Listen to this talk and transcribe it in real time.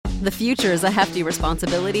The future is a hefty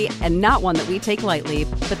responsibility and not one that we take lightly.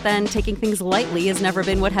 But then taking things lightly has never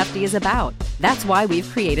been what Hefty is about. That's why we've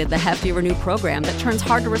created the Hefty Renew program that turns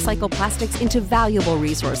hard-to-recycle plastics into valuable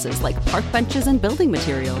resources like park benches and building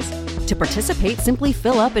materials. To participate, simply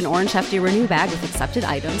fill up an orange Hefty Renew bag with accepted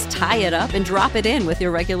items, tie it up, and drop it in with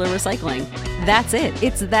your regular recycling. That's it.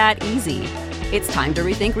 It's that easy. It's time to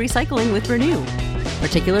rethink recycling with Renew.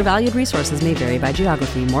 Particular valued resources may vary by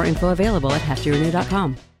geography. More info available at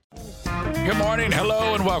heftyrenew.com. Good morning,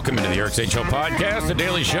 hello, and welcome to the Eric St. Show podcast, the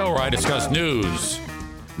daily show where I discuss news,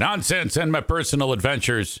 nonsense, and my personal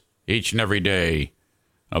adventures each and every day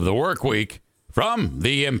of the work week from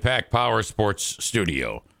the Impact Power Sports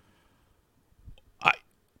Studio.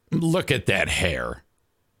 Look at that hair.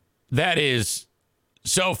 That is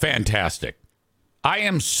so fantastic. I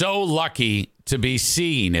am so lucky to be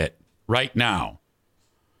seeing it right now.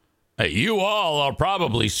 You all are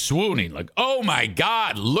probably swooning like, oh my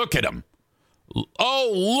God, look at him. Oh,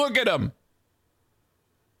 look at him.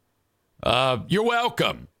 You're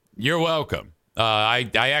welcome. You're welcome. I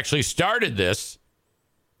actually started this.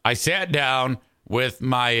 I sat down with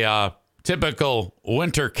my typical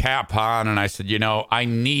winter cap on, and I said, I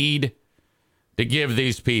need to give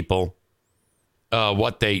these people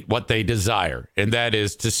what they desire, and that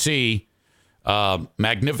is to see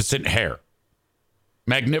magnificent hair.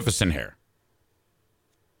 Magnificent hair.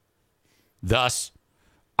 Thus,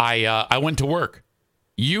 I went to work.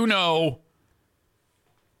 You know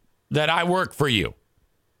that I work for you.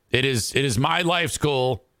 It is my life's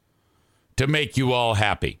goal to make you all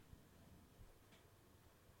happy.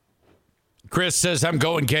 Chris says I'm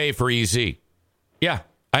going gay for EZ. Yeah,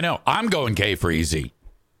 I know. I'm going gay for EZ.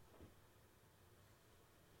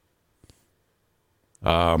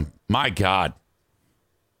 My God.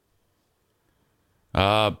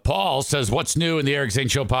 Paul says, what's new in the Eric St.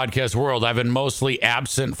 Show podcast world? I've been mostly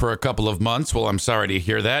absent for a couple of months. Well, I'm sorry to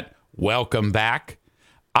hear that. Welcome back.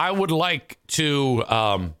 I would like to,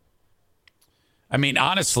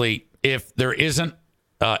 honestly, if there isn't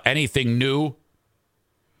anything new,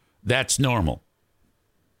 that's normal.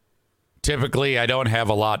 Typically, I don't have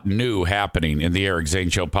a lot new happening in the Eric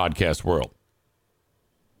St. Show podcast world.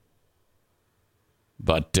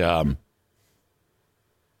 But I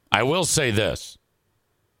will say this.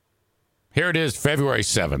 Here it is, February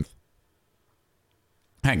 7th.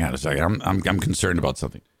 Hang on a second. I'm concerned about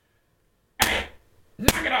something. Hey,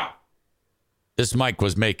 knock it off. This mic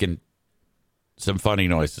was making some funny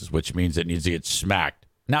noises, which means it needs to get smacked.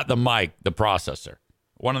 Not the mic, the processor.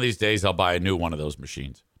 One of these days, I'll buy a new one of those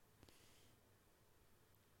machines.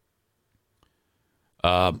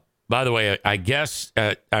 By the way, I guess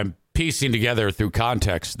I'm piecing together through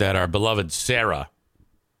context that our beloved Sarah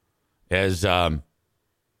has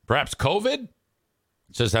perhaps COVID. It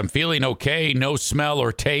says, I'm feeling okay, no smell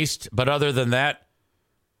or taste. But other than that,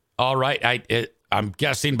 all right. I'm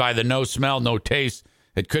guessing by the no smell, no taste,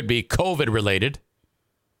 it could be COVID related.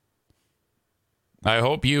 I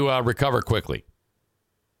hope you recover quickly.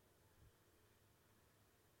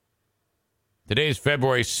 Today is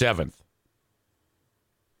February 7th.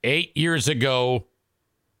 8 years ago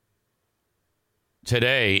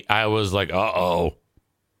today, I was like, uh-oh.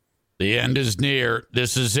 The end is near.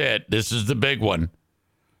 This is it. This is the big one.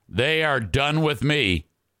 They are done with me.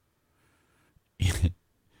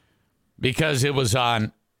 Because it was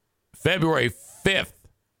on February 5th.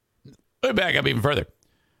 Let me back up even further.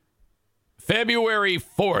 February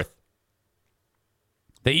 4th.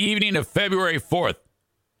 The evening of February 4th.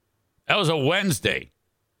 That was a Wednesday.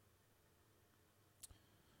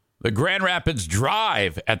 The Grand Rapids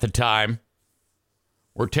Drive at the time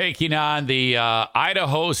were taking on the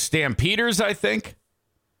Idaho Stampeders, I think,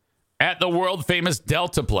 at the world-famous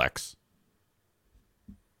Deltaplex.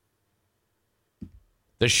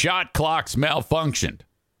 The shot clocks malfunctioned.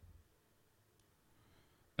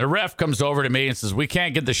 The ref comes over to me and says, we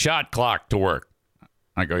can't get the shot clock to work.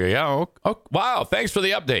 I go, yeah, wow, thanks for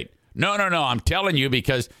the update. No, I'm telling you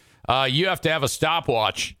because you have to have a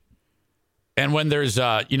stopwatch. And when there's, it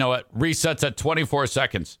resets at 24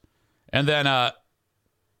 seconds. And then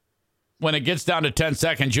when it gets down to 10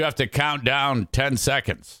 seconds, you have to count down 10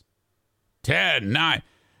 seconds. 10, 9.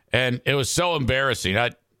 And it was so embarrassing.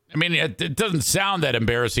 It doesn't sound that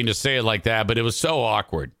embarrassing to say it like that, but it was so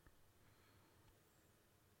awkward.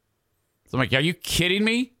 So I'm like, are you kidding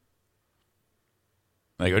me?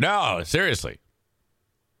 I go, no, seriously.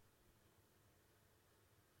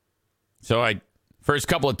 So first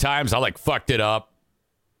couple of times, I fucked it up.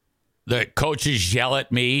 The coaches yell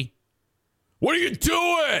at me. What are you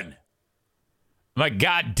doing? I'm like,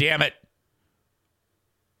 God damn it.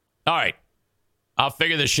 All right. I'll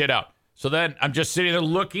figure this shit out. So then I'm just sitting there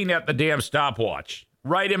looking at the damn stopwatch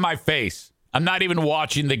right in my face. I'm not even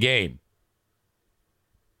watching the game.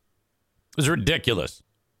 It was ridiculous.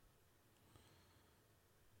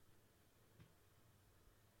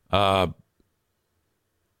 During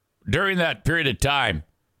that period of time,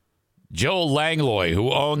 Joe Langlois,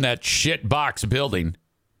 who owned that shit box building,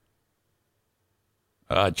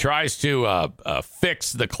 tries to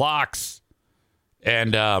fix the clocks.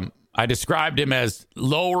 And I described him as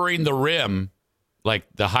lowering the rim, like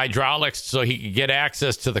the hydraulics, so he could get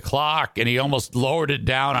access to the clock. And he almost lowered it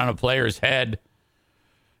down on a player's head.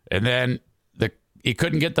 And then he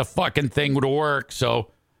couldn't get the fucking thing to work.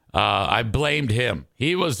 So I blamed him.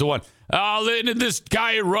 He was the one. Oh, this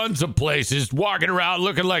guy who runs the place is walking around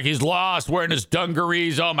looking like he's lost, wearing his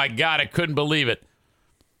dungarees. Oh, my God, I couldn't believe it.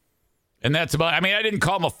 And that's about, I mean, I didn't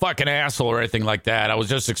call him a fucking asshole or anything like that. I was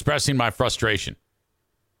just expressing my frustration.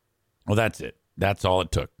 Well, that's it. That's all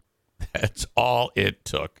it took. That's all it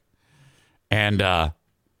took. And the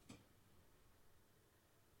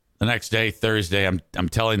next day, Thursday, I'm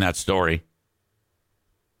telling that story.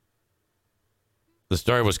 The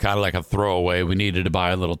story was kind of like a throwaway. We needed to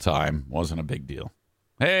buy a little time. Wasn't a big deal.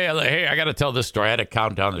 Hey, I got to tell this story. I had to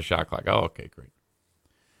count down the shot clock. Oh, okay, great.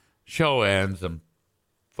 Show ends. I'm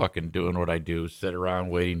fucking doing what I do. Sit around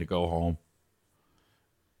waiting to go home.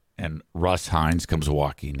 And Russ Hines comes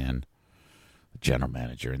walking in, the general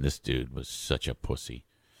manager. And this dude was such a pussy.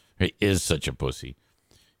 He is such a pussy.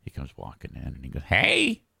 He comes walking in and he goes,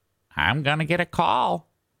 hey, I'm going to get a call.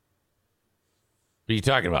 What are you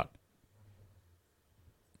talking about?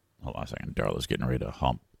 Hold on a second. Darla's getting ready to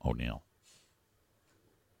hump O'Neill.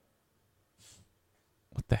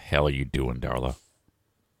 What the hell are you doing, Darla?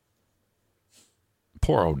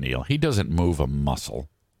 Poor O'Neill. He doesn't move a muscle.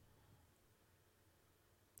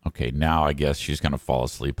 Okay, now I guess she's going to fall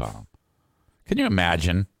asleep on him. Can you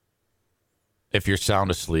imagine if you're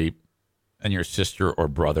sound asleep and your sister or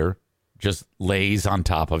brother just lays on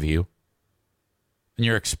top of you and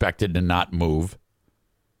you're expected to not move?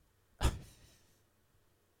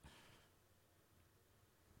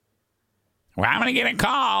 Well, I'm going to get a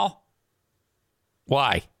call.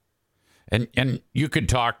 Why? And you could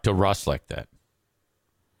talk to Russ like that.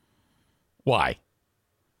 Why?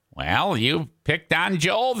 Well, you picked on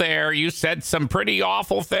Joel there. You said some pretty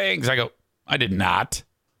awful things. I go, I did not.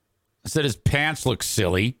 I said his pants look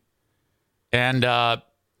silly. And, oh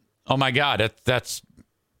my God, that's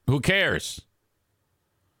who cares?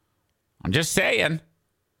 I'm just saying.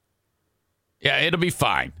 Yeah, it'll be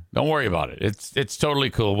fine. Don't worry about it. It's totally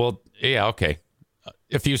cool. Well, yeah, okay.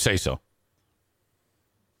 If you say so.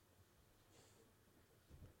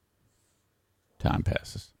 Time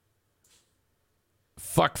passes.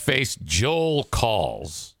 Fuckface Joel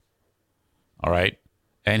calls. All right?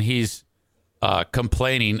 And he's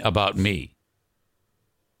complaining about me.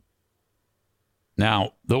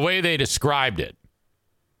 Now, the way they described it,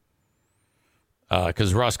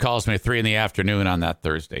 because Russ calls me at 3 p.m. on that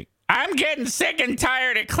Thursday. I'm getting sick and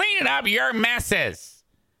tired of cleaning up your messes.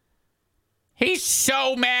 He's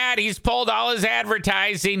so mad. He's pulled all his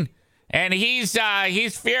advertising, and he's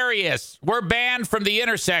furious. We're banned from the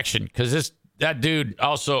Intersection because that dude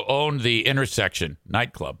also owned the Intersection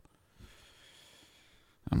nightclub.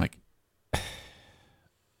 I'm like,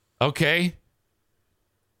 okay.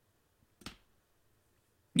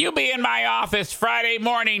 You be in my office Friday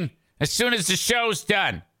morning as soon as the show's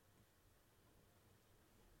done.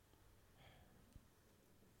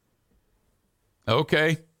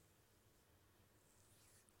 Okay.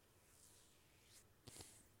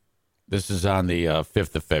 This is on the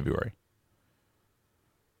 5th of February.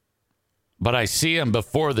 But I see him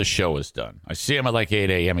before the show is done. I see him at like 8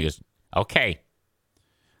 a.m. He goes, okay,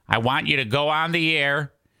 I want you to go on the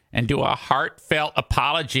air and do a heartfelt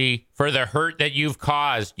apology for the hurt that you've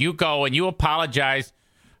caused. You go and you apologize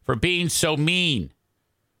for being so mean.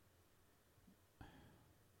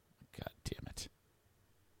 God damn it.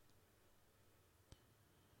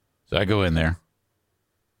 So I go in there.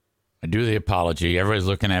 I do the apology. Everybody's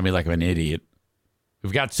looking at me like I'm an idiot.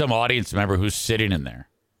 We've got some audience member who's sitting in there.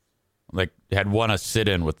 Like, had won a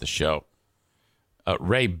sit-in with the show.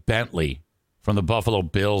 Ray Bentley from the Buffalo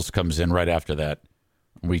Bills comes in right after that.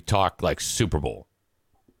 We talk like Super Bowl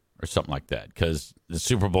or something like that because the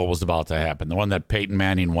Super Bowl was about to happen. The one that Peyton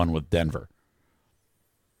Manning won with Denver.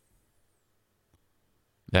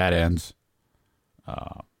 That ends.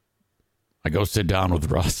 I go sit down with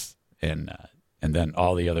Russ and then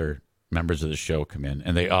all the other members of the show come in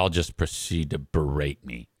and they all just proceed to berate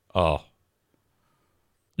me. Oh,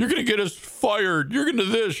 you're going to get us fired. You're going to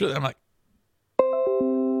this. I'm like,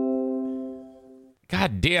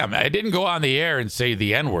 God damn, I didn't go on the air and say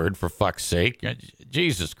the N-word, for fuck's sake.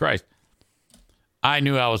 Jesus Christ. I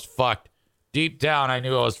knew I was fucked. Deep down, I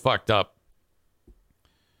knew I was fucked up.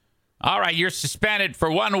 All right, you're suspended for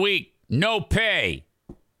 1 week. No pay.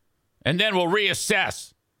 And then we'll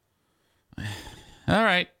reassess. All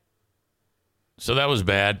right. So that was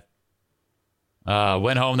bad.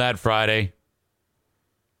 Went home that Friday.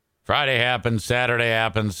 Friday happens. Saturday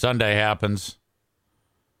happens. Sunday happens.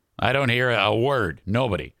 I don't hear a word.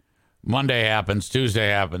 Nobody. Monday happens. Tuesday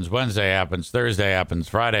happens. Wednesday happens. Thursday happens.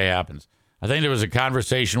 Friday happens. I think there was a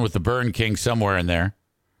conversation with the Burn King somewhere in there.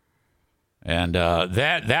 And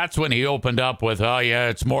that's when he opened up with, oh, yeah,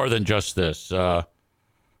 it's more than just this.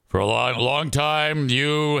 For a long time,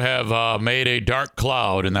 you have made a dark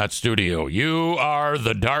cloud in that studio. You are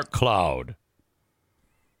the dark cloud.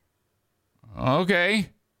 Okay.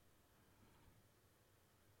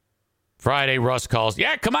 Friday, Russ calls.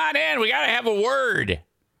 Yeah, come on in. We got to have a word.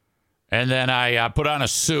 And then I put on a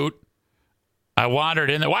suit. I wandered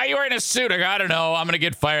in there. Why are you wearing a suit? I go, I don't know. I'm going to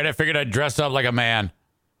get fired. I figured I'd dress up like a man.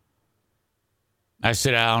 I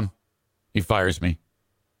sit down. He fires me.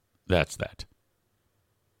 That's that.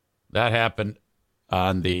 That happened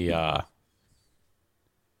on the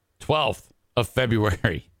 12th of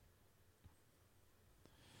February.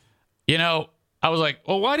 You know, I was like,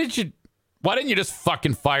 well, why didn't you just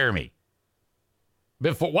fucking fire me?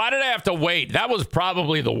 Why did I have to wait? That was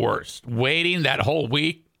probably the worst. Waiting that whole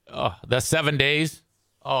week, the 7 days.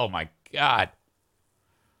 Oh my God.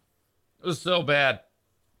 It was so bad.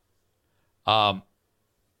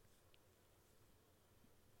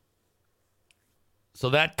 So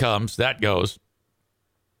that goes.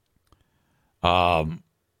 God,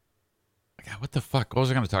 what the fuck? What was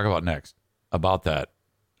I going to talk about next? About that.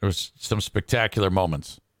 There was some spectacular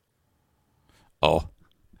moments. Oh.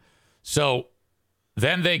 So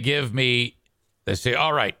then they say,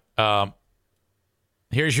 all right,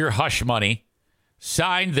 here's your hush money.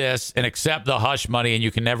 Sign this and accept the hush money, and you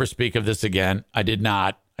can never speak of this again. I did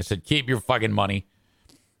not. I said, keep your fucking money.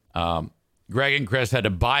 Greg and Chris had to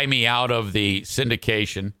buy me out of the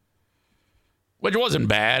syndication, which wasn't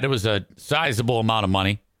bad. It was a sizable amount of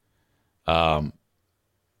money.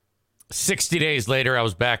 60 days later, I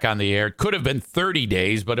was back on the air. It could have been 30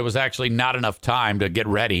 days, but it was actually not enough time to get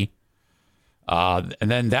ready. And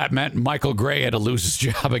then that meant Michael Gray had to lose his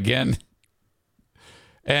job again.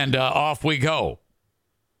 And off we go.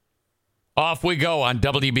 Off we go on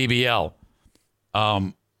WBBL.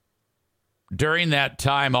 During that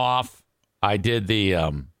time off, I did the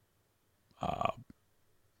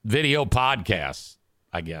video podcasts,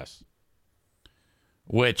 I guess,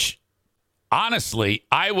 which honestly,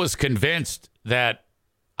 I was convinced that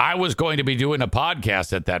I was going to be doing a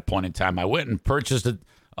podcast at that point in time. I went and purchased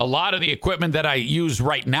a lot of the equipment that I use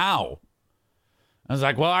right now. I was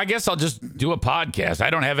like, well, I guess I'll just do a podcast. I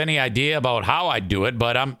don't have any idea about how I do it,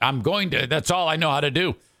 but I'm going to. That's all I know how to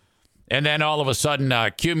do. And then all of a sudden,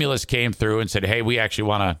 Cumulus came through and said, hey, we actually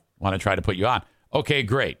want to try to put you on. Okay,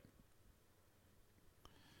 great.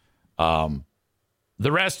 The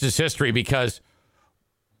rest is history, because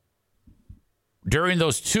during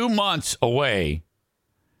those 2 months away,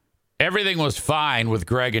 everything was fine with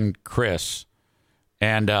Greg and Chris.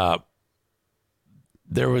 And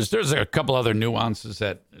there's a couple other nuances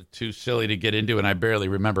that are too silly to get into, and I barely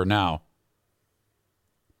remember now.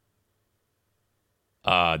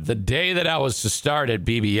 The day that I was to start at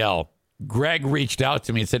BBL, Greg reached out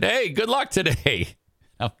to me and said, hey, good luck today.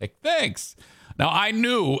 I'm like, thanks. Now, I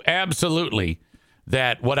knew absolutely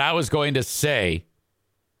that what I was going to say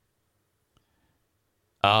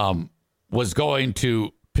was going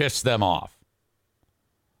to piss them off.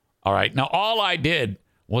 All right. Now, all I did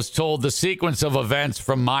was told the sequence of events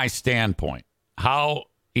from my standpoint, how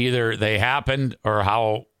either they happened or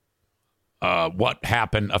how what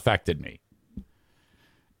happened affected me.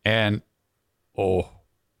 And,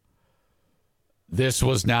 this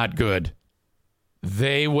was not good.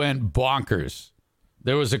 They went bonkers.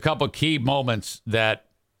 There was a couple key moments that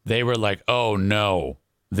they were like, oh, no,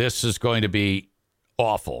 this is going to be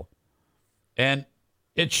awful. And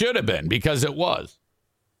it should have been, because it was.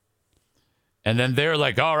 And then they're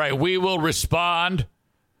like, all right, we will respond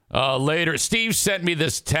later. Steve sent me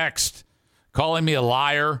this text calling me a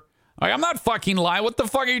liar. Like, I'm not fucking lying. What the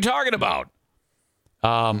fuck are you talking about?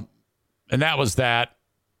 And that was that.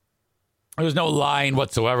 There was no lying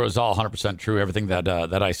whatsoever. It was all 100% true, everything that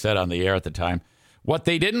I said on the air at the time. What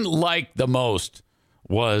they didn't like the most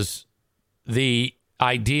was the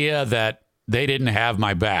idea that they didn't have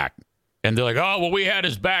my back. And they're like, oh, well, we had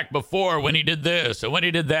his back before when he did this and when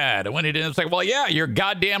he did that and when he did. It's like, well, yeah, you're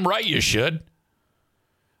goddamn right you should.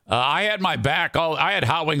 I had my back. I had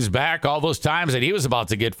Hot Wings back all those times that he was about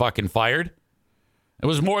to get fucking fired. It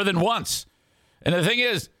was more than once. And the thing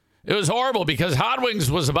is, it was horrible because Hot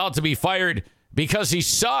Wings was about to be fired because he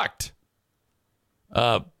sucked.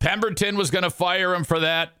 Pemberton was going to fire him for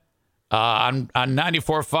that on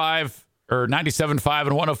 94.5 or 97.5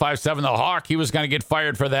 and 105.7 The Hawk. He was going to get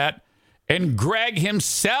fired for that. And Greg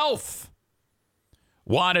himself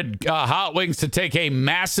wanted Hot Wings to take a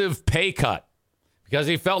massive pay cut because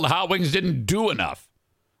he felt Hot Wings didn't do enough.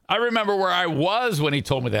 I remember where I was when he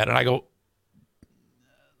told me that, and I go,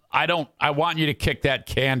 I want you to kick that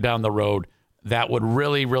can down the road. That would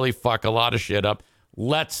really, really fuck a lot of shit up.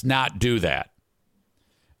 Let's not do that.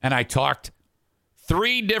 And I talked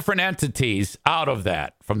 3 different entities out of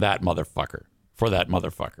that from that motherfucker, for that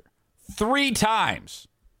motherfucker. 3 times.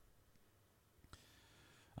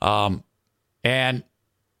 And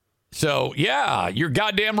so, yeah, you're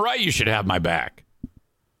goddamn right you should have my back.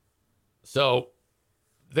 So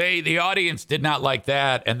the audience did not like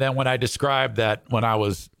that. And then when I described that when I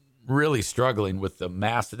was really struggling with the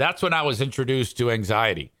mass, that's when I was introduced to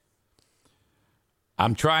anxiety.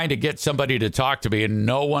 I'm trying to get somebody to talk to me and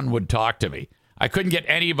no one would talk to me. I couldn't get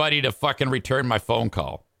anybody to fucking return my phone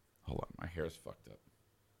call. Hold on, my hair's fucked up.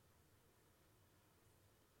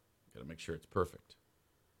 Gotta make sure it's perfect.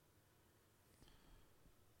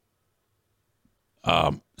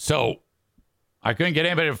 So I couldn't get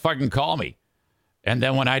anybody to fucking call me. And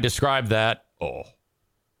then when I described that,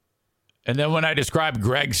 and then when I described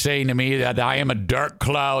Greg saying to me that I am a dark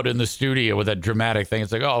cloud in the studio with that dramatic thing,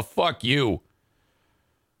 it's like, oh, fuck you.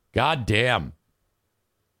 God damn.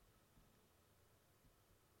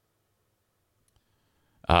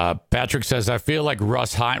 Patrick says, I feel like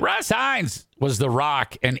Russ Hines. Russ Hines was The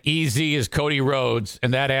Rock and Easy is Cody Rhodes,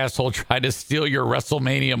 and that asshole tried to steal your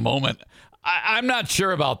WrestleMania moment. I'm not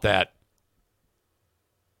sure about that.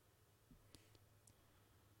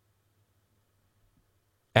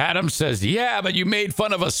 Adam says, yeah, but you made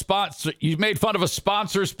fun of a sponsor. You made fun of a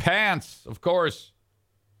sponsor's pants, of course.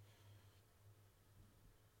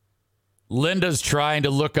 Linda's trying to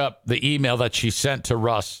look up the email that she sent to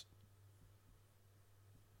Russ.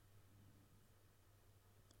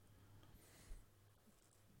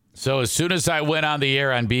 So as soon as I went on the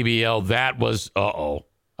air on BBL, that was,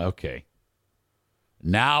 okay.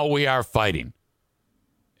 Now we are fighting.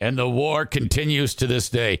 And the war continues to this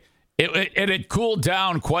day. It had cooled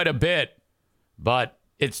down quite a bit, but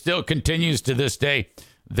it still continues to this day.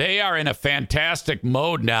 They are in a fantastic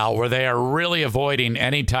mode now where they are really avoiding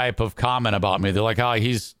any type of comment about me. They're like, oh,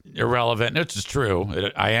 he's irrelevant. Which is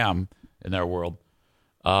true. I am in their world.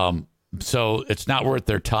 So it's not worth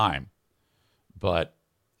their time. But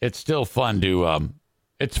it's still fun to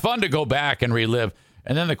go back and relive.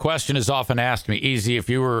 And then the question is often asked me, Easy, if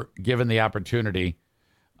you were given the opportunity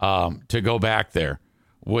to go back there,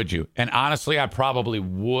 would you? And honestly, I probably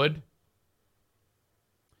would.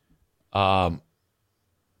 Not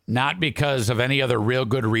because of any other real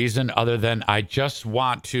good reason other than I just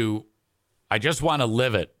want to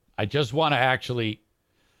live it. I just want to actually,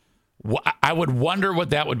 I would wonder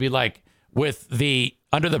what that would be like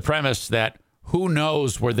under the premise that who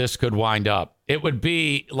knows where this could wind up. It would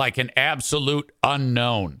be like an absolute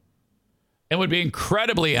unknown. It would be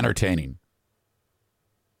incredibly entertaining.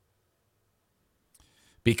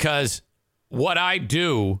 Because what I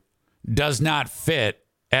do does not fit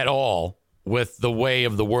at all with the way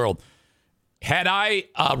of the world. Had I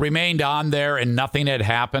remained on there and nothing had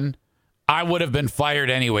happened, I would have been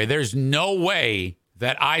fired anyway. There's no way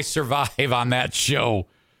that I survive on that show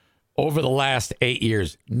over the last 8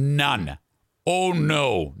 years. None. Oh,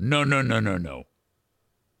 no. No.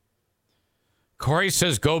 Corey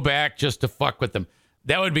says go back just to fuck with them.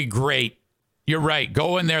 That would be great. You're right.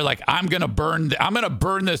 Go in there like, I'm going to burn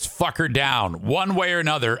this fucker down. One way or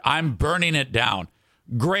another, I'm burning it down.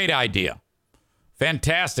 Great idea.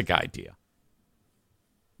 Fantastic idea.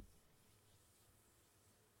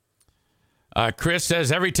 Chris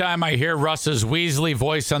says, every time I hear Russ's Weasley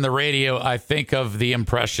voice on the radio, I think of the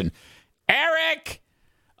impression. Eric!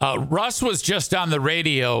 Russ was just on the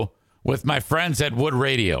radio with my friends at Wood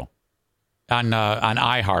Radio on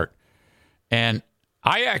iHeart. And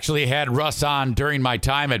I actually had Russ on during my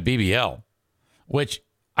time at BBL, which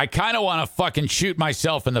I kind of want to fucking shoot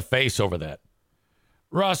myself in the face over that.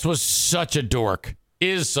 Russ was such a dork.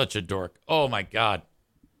 Is such a dork. Oh, my God.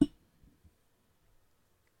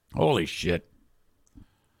 Holy shit.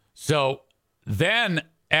 So then,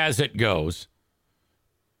 as it goes,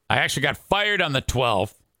 I actually got fired on the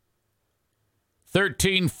 12th.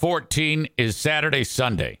 13-14 is Saturday,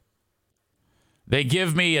 Sunday. They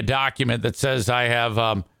give me a document that says I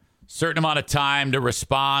have certain amount of time to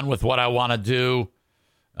respond with what I want to do,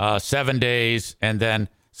 7 days, and then,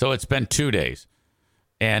 so it's been 2 days.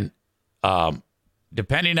 And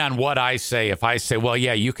depending on what I say, if I say, well,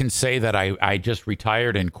 yeah, you can say that I just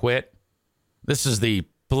retired and quit. This is the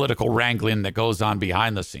political wrangling that goes on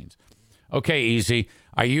behind the scenes. Okay, Easy.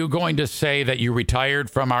 Are you going to say that you retired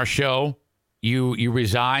from our show? You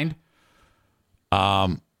resigned?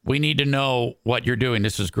 We need to know what you're doing.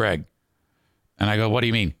 This is Greg. And I go, what do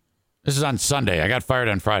you mean? This is on Sunday. I got fired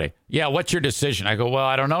on Friday. Yeah, what's your decision? I go, well,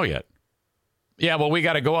 I don't know yet. Yeah, well, we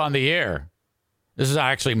got to go on the air. This is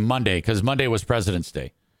actually Monday because Monday was President's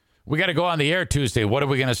Day. We got to go on the air Tuesday. What are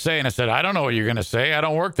we going to say? And I said, I don't know what you're going to say. I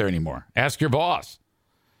don't work there anymore. Ask your boss.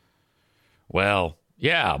 Well,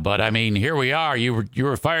 yeah, but I mean, here we are. You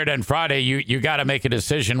were fired on Friday. You got to make a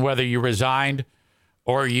decision whether you resigned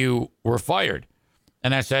or you were fired.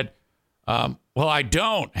 And I said, well, I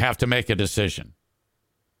don't have to make a decision.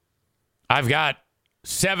 I've got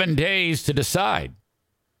 7 days to decide.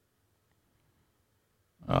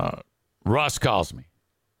 Russ calls me,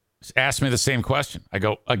 asks me the same question. I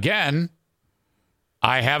go, again,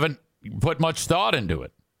 I haven't put much thought into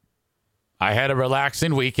it. I had a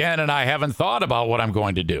relaxing weekend and I haven't thought about what I'm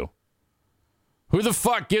going to do. Who the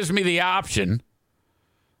fuck gives me the option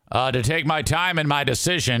to take my time in my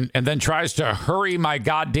decision and then tries to hurry my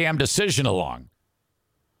goddamn decision along?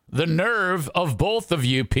 The nerve of both of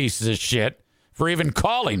you pieces of shit for even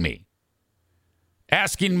calling me,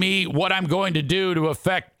 asking me what I'm going to do to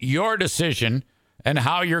affect your decision and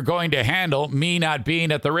how you're going to handle me not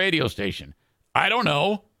being at the radio station. I don't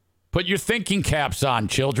know. Put your thinking caps on,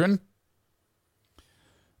 children.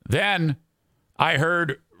 Then I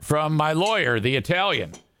heard from my lawyer, the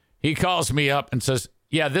Italian. He calls me up and says,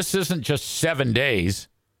 yeah, this isn't just 7 days.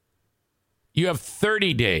 You have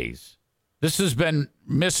 30 days. This has been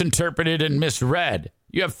misinterpreted and misread.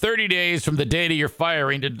 You have 30 days from the date of your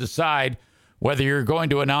firing to decide whether you're going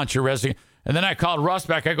to announce your resignation. And then I called Russ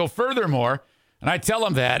back. I go, furthermore, and I tell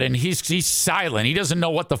him that, and he's silent. He doesn't know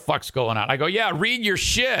what the fuck's going on. I go, yeah, read your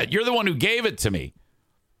shit. You're the one who gave it to me.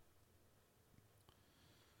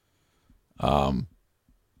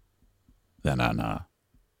 Then on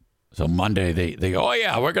so Monday they go, oh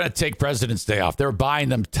yeah, we're gonna take President's Day off. They're buying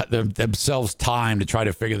themselves time to try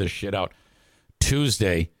to figure this shit out.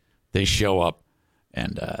 Tuesday they show up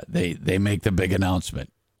and they make the big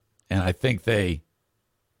announcement, and I think they,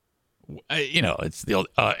 it's the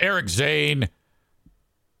Eric Zane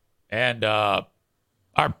and our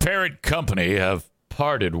parent company have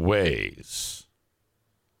parted ways.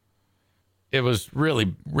 It was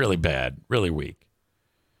really, really bad, really weak.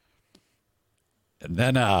 And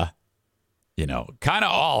then, kind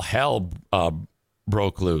of all hell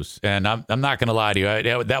broke loose. And I'm not going to lie to you.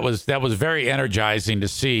 That was very energizing to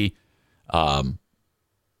see the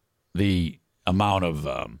amount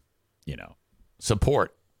of,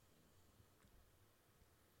 support.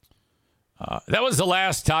 That was the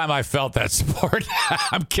last time I felt that support.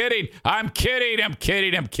 I'm kidding.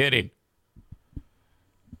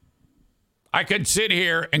 I could sit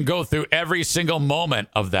here and go through every single moment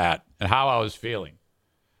of that and how I was feeling.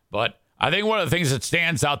 But I think one of the things that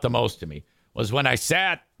stands out the most to me was when I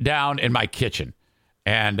sat down in my kitchen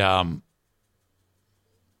and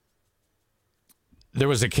there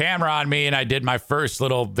was a camera on me and I did my first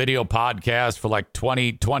little video podcast for like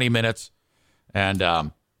 20 minutes. And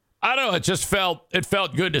I don't know, it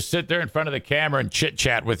felt good to sit there in front of the camera and chit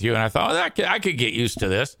chat with you. And I thought, I could get used to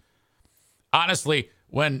this. Honestly,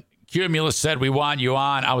 when Cumulus said we want you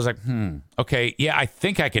on, I was like, okay, yeah, I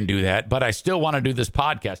think I can do that, but I still want to do this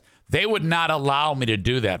podcast. They would not allow me to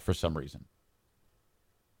do that for some reason.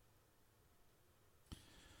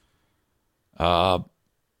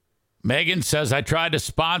 Megan says, I tried to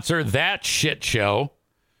sponsor that shit show.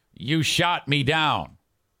 You shot me down.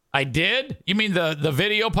 I did? You mean the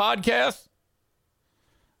video podcast?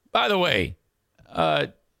 By the way,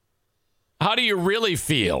 how do you really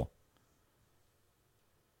feel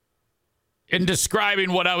in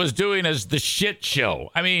describing what I was doing as the shit show?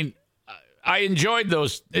 I mean, I enjoyed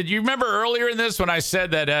those. Do you remember earlier in this when I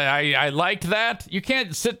said that I liked that? You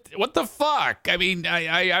can't sit. What the fuck? I mean,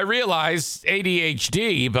 I realize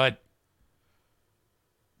ADHD, but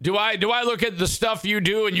do I look at the stuff you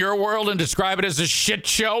do in your world and describe it as a shit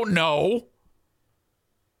show? No.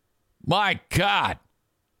 My God.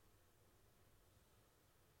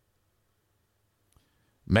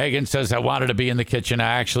 Megan says, I wanted to be in the kitchen.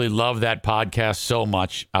 I actually love that podcast so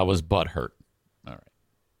much. I was butthurt. All right.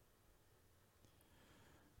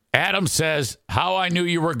 Adam says, how I knew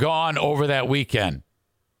you were gone over that weekend.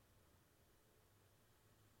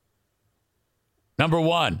 Number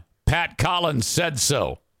one, Pat Collins said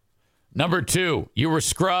so. Number 2, you were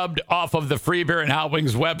scrubbed off of the Free Beer and Hot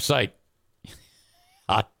Wings website.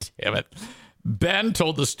 God damn it. Ben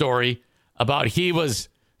told the story about he was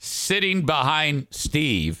sitting behind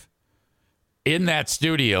Steve in that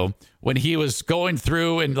studio when he was going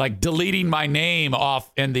through and like deleting my name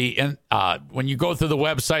off when you go through the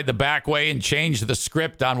website the back way and change the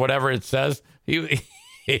script on whatever it says. He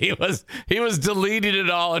was deleting it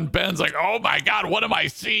all, and Ben's like, "Oh my God, what am I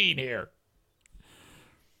seeing here?"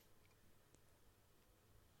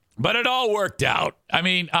 But it all worked out. I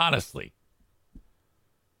mean, honestly,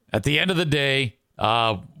 at the end of the day,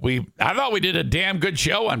 I thought we did a damn good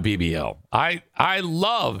show on BBL. I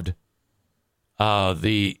loved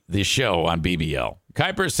the show on BBL.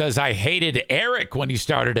 Kuipers says I hated Eric when he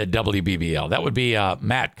started at WBBL. That would be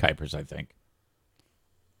Matt Kuipers, I think.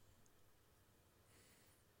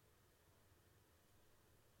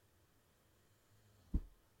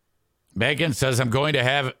 Megan says I'm going to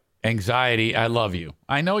have anxiety. I love you.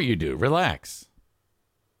 I know you do. Relax.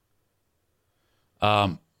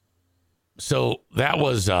 So that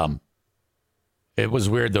was it was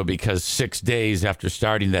weird though, because 6 days after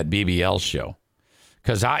starting that BBL show,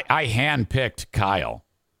 because I handpicked Kyle.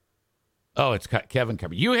 Oh, it's Kevin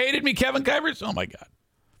Kuipers. You hated me, Kevin Kuipers? Oh my God.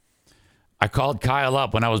 I called Kyle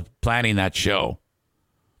up when I was planning that show,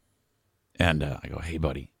 and I go, "Hey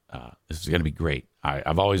buddy, this is going to be great.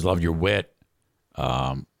 I've always loved your wit.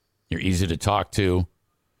 You're easy to talk to.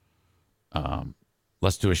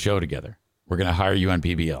 Let's do a show together. We're going to hire you on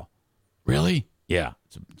BBL." "Really?" "Yeah,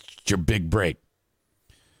 it's your big break."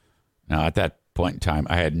 Now, at that point in time,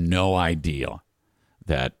 I had no idea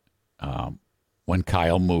that when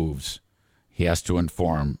Kyle moves, he has to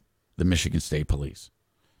inform the Michigan State Police.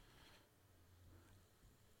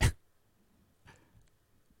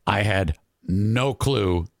 I had no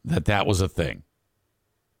clue that was a thing.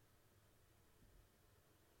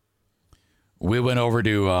 We went over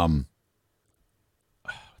to what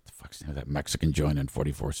the fuck's the name of that Mexican joint on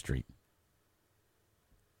 44th Street?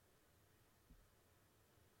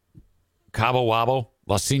 Cabo Wabo,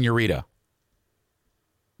 La Senorita,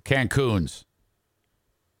 Cancun's.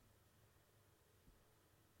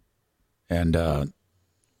 And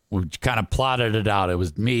we kind of plotted it out. It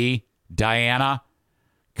was me, Diana,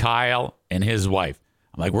 Kyle, and his wife.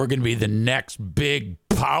 I'm like, we're going to be the next big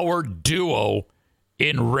power duo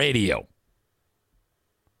in radio.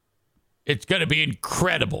 It's going to be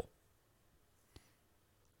incredible.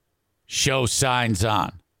 Show signs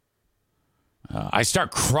on. I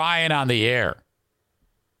start crying on the air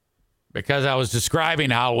because I was describing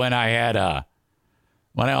how when I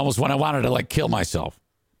wanted to like kill myself,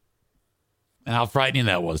 and how frightening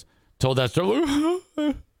that was. Told that story.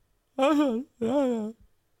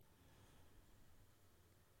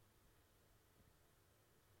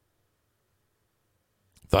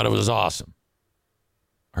 Thought it was awesome.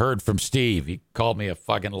 Heard from Steve. He called me a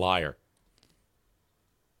fucking liar.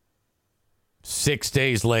 6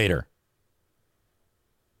 days later,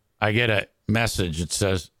 I get a message that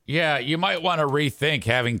says, "Yeah, you might want to rethink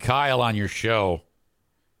having Kyle on your show.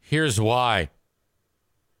 Here's why."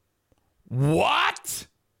 What?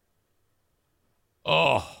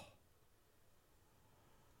 Oh.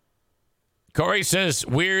 Corey says,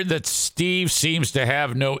 weird that Steve seems to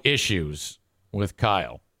have no issues with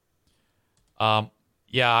Kyle.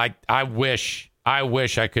 Yeah, I wish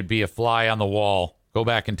I could be a fly on the wall. Go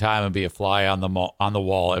back in time and be a fly on the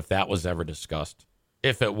wall if that was ever discussed.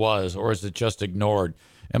 If it was, or is it just ignored?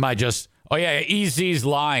 Am I just, oh yeah, EZ's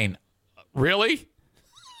line. Really?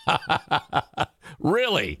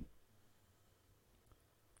 Really?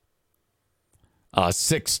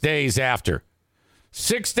 6 days after.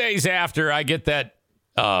 6 days after I get that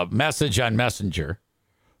message on Messenger,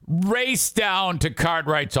 race down to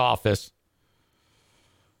Cartwright's office.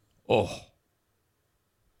 Oh.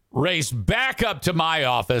 Race back up to my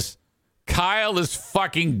office. Kyle is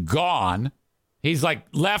fucking gone. He's like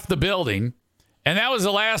left the building. And that was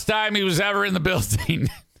the last time he was ever in the building.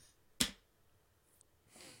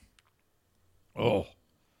 Oh.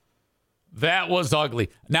 That was ugly.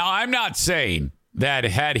 Now, I'm not saying that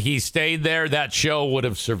had he stayed there, that show would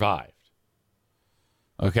have survived.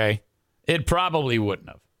 Okay? It probably wouldn't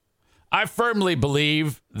have. I firmly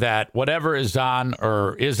believe that whatever is on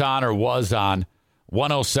or was on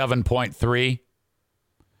 107.3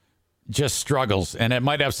 just struggles. And it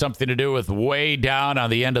might have something to do with way down on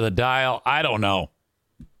the end of the dial. I don't know.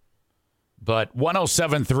 But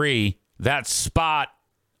 107.3, that spot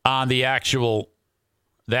on the actual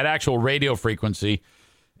radio frequency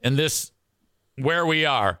in this, where we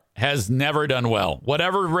are, has never done well.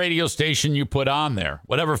 Whatever radio station you put on there,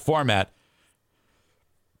 whatever format,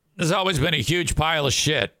 There's always been a huge pile of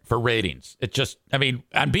shit for ratings. It just, I mean,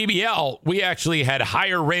 on BBL, we actually had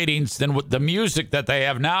higher ratings than the music that they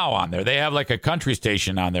have now on there. They have like a country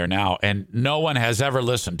station on there now, and no one has ever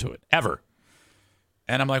listened to it, ever.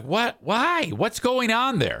 And I'm like, what? Why? What's going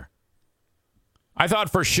on there? I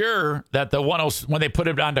thought for sure that the 10, when they put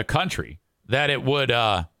it onto country, that it would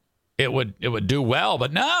do well,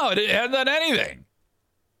 but no, it hasn't done anything.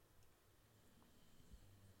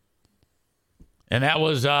 And that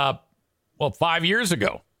was 5 years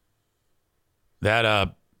ago.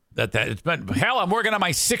 That it's been hell. I'm working on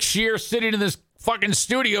my 6th year sitting in this fucking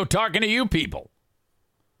studio talking to you people.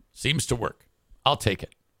 Seems to work. I'll take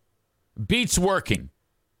it. Beats working.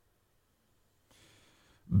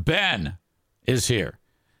 Ben is here.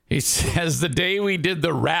 He says the day we did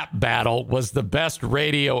the rap battle was the best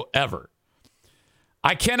radio ever.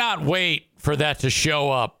 I cannot wait for that to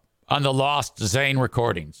show up on the Lost Zane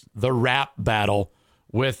recordings. The rap battle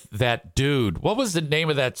with that dude. What was the name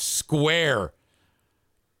of that square?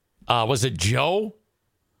 Was it Joe?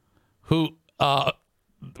 Who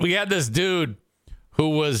we had this dude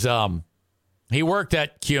who was he worked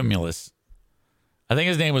at Cumulus. I think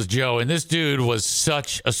his name was Joe, and this dude was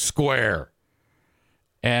such a square.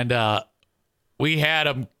 And we had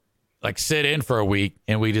him like sit in for a week,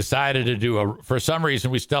 and we decided to do for some reason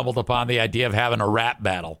we stumbled upon the idea of having a rap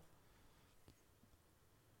battle.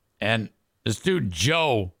 And this dude,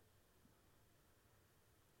 Joe,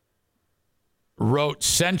 wrote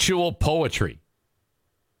sensual poetry.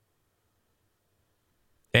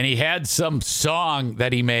 And he had some song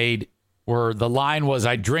that he made where the line was,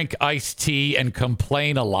 I drink iced tea and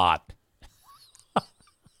complain a lot.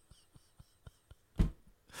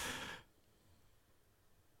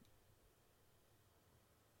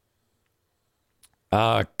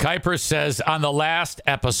 Kuiper says on the last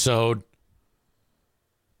episode,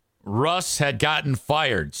 Russ had gotten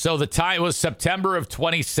fired. So the time was September of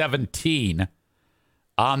 2017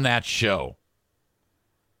 on that show.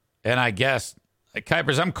 And I guess,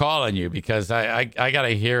 Kuipers, I'm calling you because I got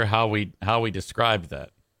to hear how we described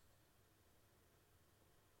that.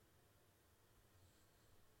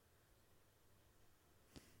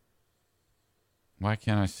 Why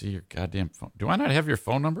can't I see your goddamn phone? Do I not have your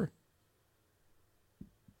phone number?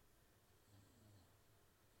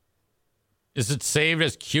 Is it saved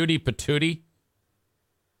as Cutie Patootie?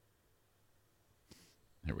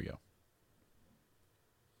 There we go.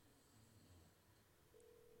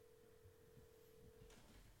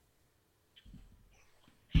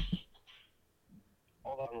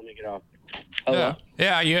 Hold on, let me get off. Hello?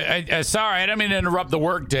 Yeah. Sorry, I didn't mean to interrupt the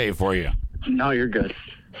work day for you. No, you're good.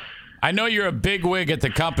 I know you're a big wig at the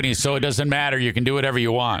company, so it doesn't matter. You can do whatever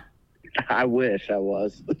you want. I wish I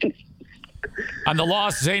was. On the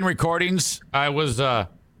Lost Zane recordings, I was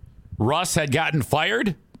Russ had gotten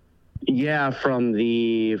fired. Yeah, from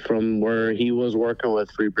where he was working with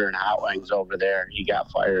Free Beer and Hot Wings over there, he got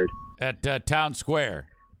fired At Town Square.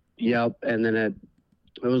 Yep, and then it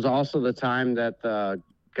was also the time that the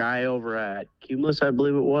guy over at Cumulus, I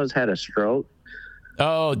believe it was, had a stroke.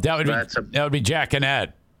 Oh, that would be Jack and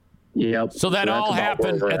Ed. Yep. So that all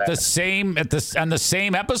happened on the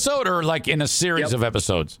same episode, or like in a series of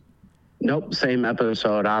episodes? Nope, same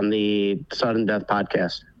episode on the Sudden Death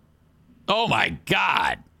podcast. Oh my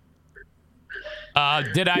God!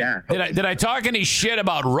 Did I talk any shit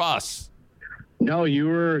about Russ? No, you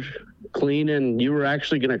were clean, and you were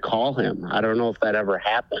actually going to call him. I don't know if that ever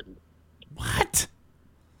happened. What?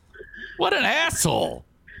 What an asshole!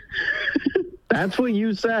 That's what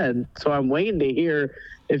you said. So I'm waiting to hear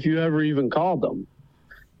if you ever even called him.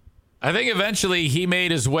 I think eventually he made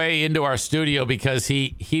his way into our studio because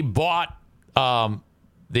he bought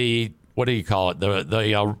the, what do you call it?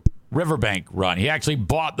 The Riverbank run. He actually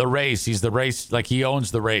bought the race. He's the race, like he owns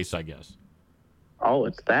the race, I guess. Oh,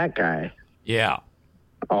 it's that guy. Yeah.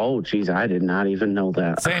 Oh, geez, I did not even know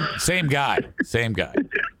that. Same guy. Same guy.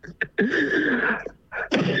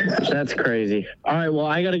 That's crazy. All right, well,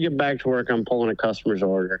 I got to get back to work. I'm pulling a customer's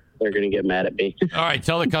order. They're going to get mad at me. All right,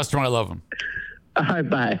 tell the customer I love him. All right,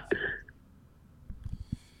 bye.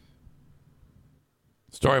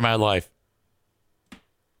 Story of my life.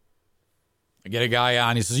 I get a guy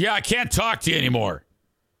on. He says, yeah, I can't talk to you anymore.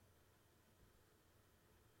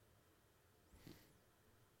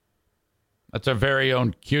 That's our very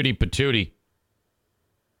own Cutie Patootie.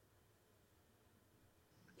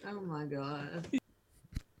 Oh, my God.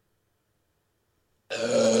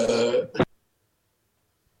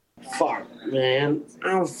 Fuck, man.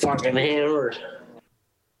 I'm fucking hammered.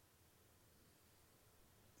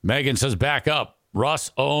 Megan says, back up.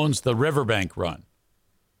 Russ owns the Riverbank run.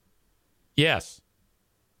 Yes.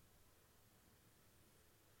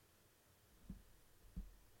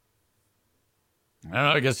 I don't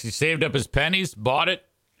know. I guess he saved up his pennies, bought it,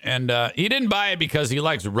 and he didn't buy it because he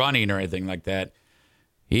likes running or anything like that.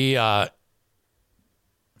 He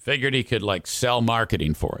figured he could like sell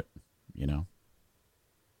marketing for it, you know.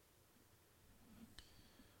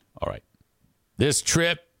 All right. This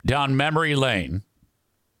trip down memory lane,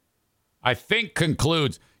 I think,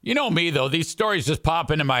 concludes. You know me, though. These stories just pop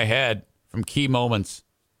into my head from key moments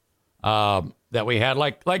that we had,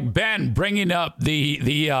 like Ben bringing up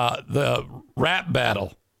the rap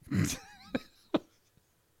battle.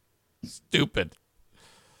 Stupid.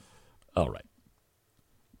 All right.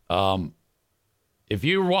 If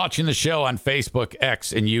you're watching the show on Facebook,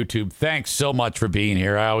 X, and YouTube, thanks so much for being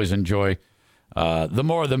here. I always enjoy the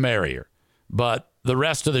more the merrier. But the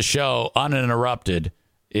rest of the show, uninterrupted,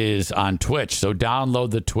 is on Twitch. So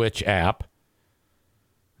download the Twitch app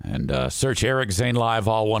and search Eric Zane Live,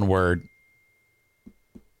 all one word.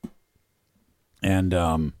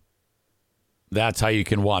 And that's how you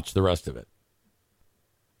can watch the rest of it.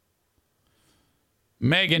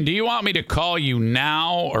 Megan, do you want me to call you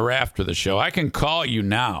now or after the show? I can call you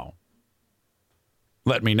now.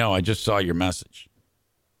 Let me know. I just saw your message.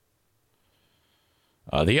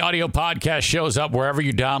 The audio podcast shows up wherever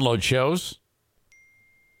you download shows.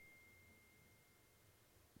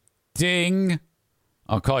 Ding.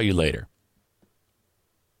 I'll call you later.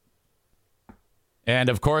 And,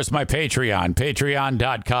 of course, my Patreon,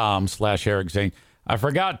 patreon.com/Eric Zane. I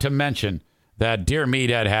forgot to mention that Dear Me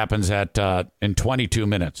Dad happens in 22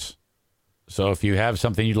 minutes. So if you have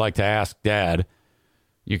something you'd like to ask Dad,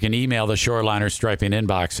 you can email the Shoreliner Striping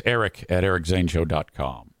inbox,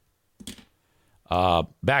 eric@ericzaneshow.com.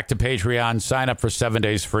 Back to Patreon. Sign up for 7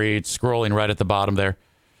 days free. It's scrolling right at the bottom there.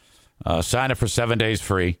 Sign up for 7 days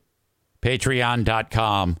free.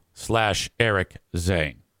 Patreon.com/Eric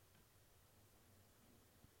Zane.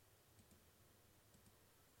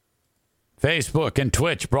 Facebook and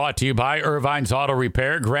Twitch brought to you by Irvine's Auto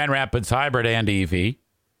Repair, Grand Rapids Hybrid and EV.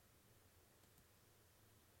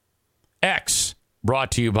 X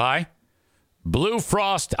brought to you by Blue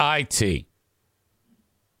Frost IT.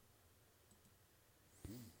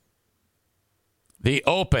 The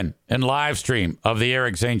open and live stream of the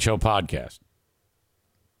Eric Zane Show podcast.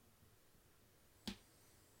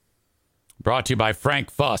 Brought to you by Frank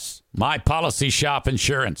Fuss, My Policy Shop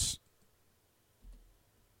Insurance.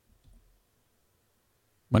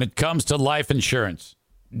 When it comes to life insurance,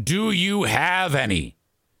 do you have any?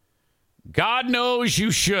 God knows you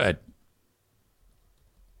should.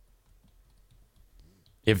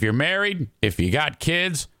 If you're married, if you got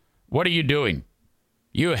kids, what are you doing?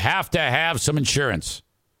 You have to have some insurance.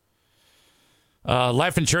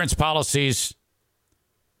 Life insurance policies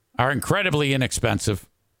are incredibly inexpensive.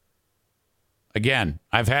 Again,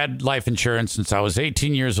 I've had life insurance since I was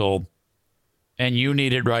 18 years old, and you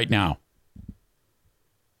need it right now.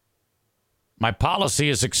 My policy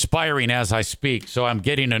is expiring as I speak, so I'm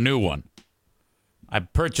getting a new one. I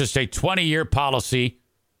purchased a 20-year policy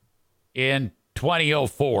in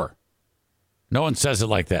 2004. No one says it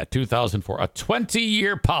like that. 2004. A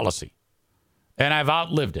 20-year policy. And I've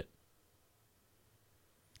outlived it.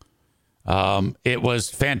 It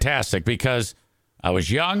was fantastic because I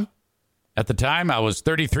was young at the time. I was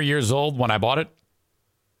 33 years old when I bought it.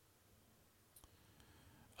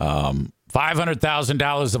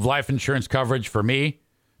 $500,000 of life insurance coverage for me.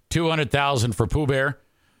 $200,000 for Pooh Bear.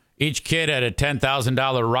 Each kid had a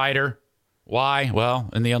 $10,000 rider. Why? Well,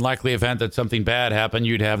 in the unlikely event that something bad happened,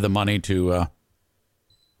 you'd have the money to a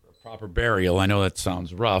proper burial. I know that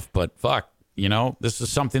sounds rough, but fuck, you know, this is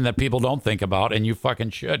something that people don't think about, and you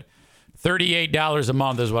fucking should. $38 a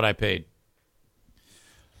month is what I paid.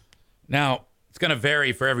 Now, it's going to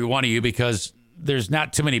vary for every one of you because there's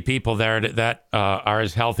not too many people there that are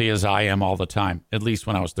as healthy as I am all the time, at least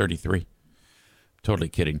when I was 33. Totally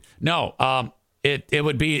kidding. No, it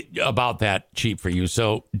would be about that cheap for you,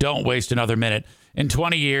 so don't waste another minute. In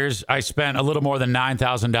 20 years, I spent a little more than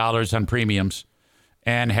 $9,000 on premiums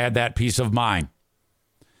and had that peace of mind.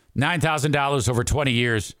 $9,000 over 20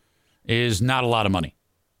 years is not a lot of money.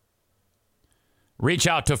 Reach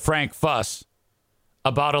out to Frank Fuss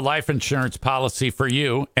about a life insurance policy for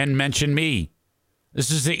you and mention me. This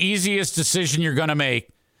is the easiest decision you're going to make,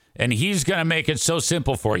 and he's going to make it so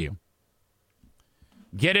simple for you.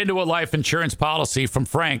 Get into a life insurance policy from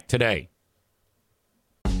Frank today.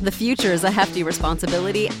 The future is a hefty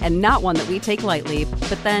responsibility and not one that we take lightly.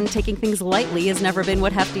 But then taking things lightly has never been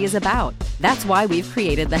what Hefty is about. That's why we've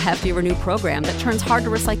created the Hefty Renew program that turns hard to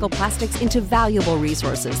recycle plastics into valuable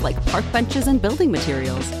resources like park benches and building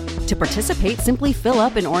materials. To participate, simply fill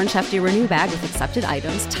up an orange Hefty Renew bag with accepted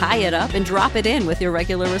items, tie it up, and drop it in with your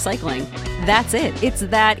regular recycling. That's it. It's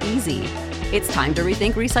that easy. It's time to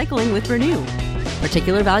rethink recycling with Renew.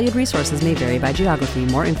 Particular valued resources may vary by geography.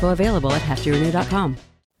 More info available at heftyrenew.com.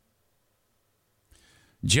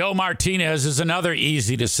 Joe Martinez is another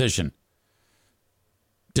easy decision.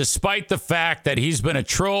 Despite the fact that he's been a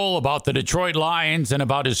troll about the Detroit Lions and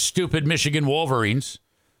about his stupid Michigan Wolverines,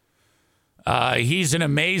 he's an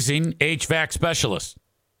amazing HVAC specialist.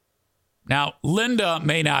 Now, Linda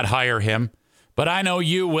may not hire him, but I know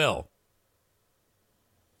you will.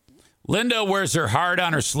 Linda wears her heart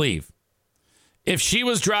on her sleeve. If she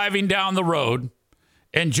was driving down the road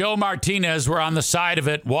and Joe Martinez were on the side of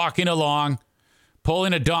it, walking along,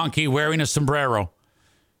 pulling a donkey, wearing a sombrero,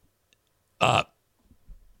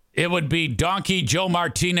 it would be Donkey Joe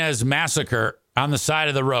Martinez Massacre on the side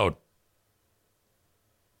of the road.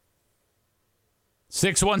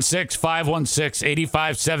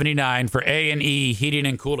 616-516-8579 for A&E Heating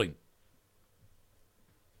and Cooling.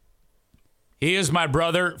 He is my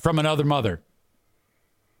brother from another mother.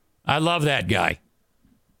 I love that guy.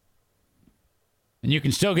 And you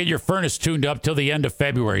can still get your furnace tuned up till the end of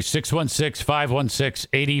February.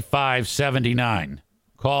 616-516-8579.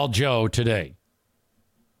 Call Joe today.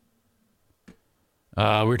 We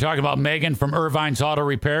were talking about Megan from Irvine's Auto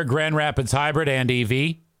Repair, Grand Rapids Hybrid and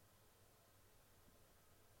EV.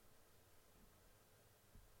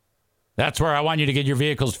 That's where I want you to get your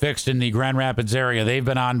vehicles fixed in the Grand Rapids area. They've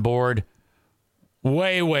been on board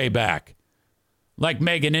way, way back. Like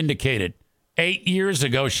Megan indicated, 8 years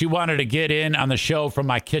ago, she wanted to get in on the show from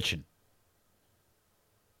my kitchen.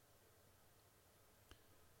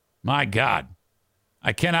 My God.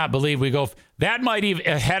 I cannot believe we go. That might even,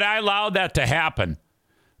 had I allowed that to happen,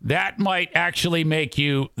 that might actually make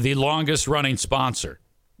you the longest running sponsor.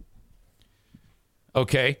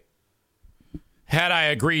 Okay. Had I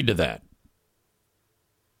agreed to that.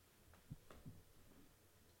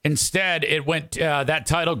 Instead, it went, that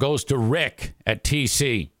title goes to Rick at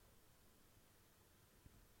TC.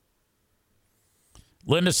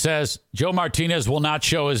 Linda says, Joe Martinez will not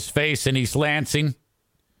show his face in East Lansing.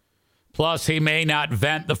 Plus, he may not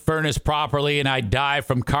vent the furnace properly and I die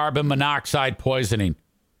from carbon monoxide poisoning.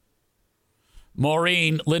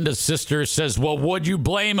 Maureen, Linda's sister, says, well, would you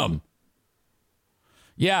blame him?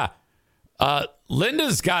 Yeah.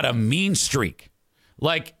 Linda's got a mean streak.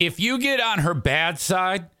 Like, if you get on her bad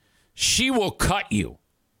side, she will cut you.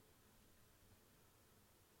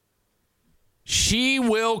 She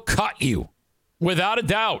will cut you, without a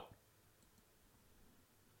doubt.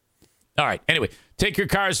 All right. Anyway, take your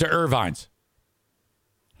cars to Irvine's.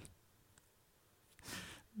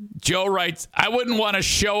 Joe writes, I wouldn't want to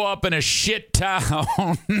show up in a shit town.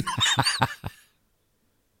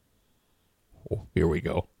 Oh, here we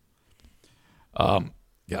go. God,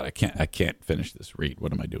 I can't finish this read.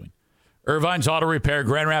 What am I doing? Irvine's Auto Repair,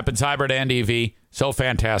 Grand Rapids Hybrid and EV. So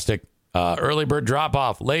fantastic. Early bird drop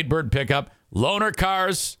off, late bird pickup, loaner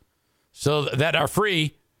cars so that are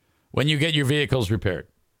free when you get your vehicles repaired.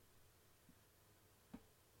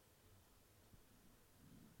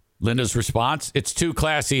 Linda's response, it's too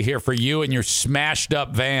classy here for you and your smashed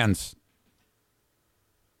up vans.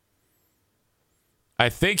 I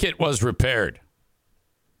think it was repaired.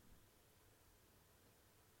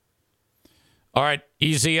 All right,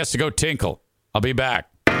 Easy has to go tinkle. I'll be back.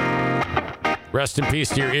 Rest in peace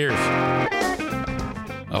to your ears.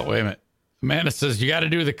 Oh, wait a minute. Amanda says you got to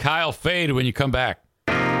do the Kyle fade when you come back.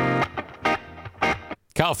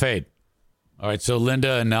 Kyle fade. All right, so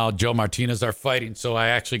Linda and now Joe Martinez are fighting, so I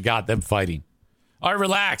actually got them fighting. All right,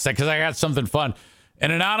 relax, because I got something fun.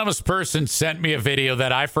 An anonymous person sent me a video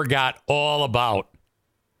that I forgot all about.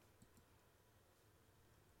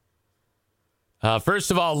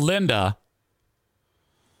 First of all, Linda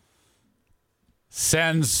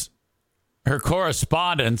sends her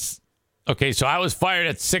correspondence. Okay, so I was fired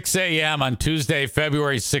at 6 a.m. on Tuesday,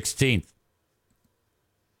 February 16th.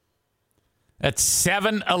 At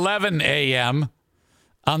 7:11 a.m.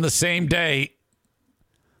 on the same day,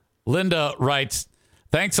 Linda writes,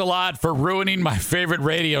 thanks a lot for ruining my favorite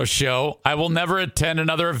radio show. I will never attend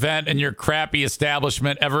another event in your crappy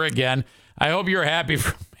establishment ever again. I hope you're happy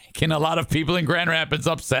for making a lot of people in Grand Rapids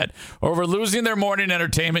upset over losing their morning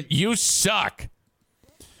entertainment. You suck.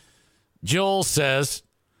 Joel says,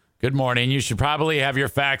 good morning. You should probably have your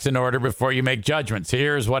facts in order before you make judgments.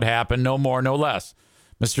 Here's what happened. No more, no less.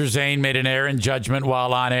 Mr. Zane made an error in judgment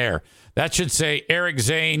while on air. That should say Eric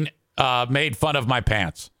Zane made fun of my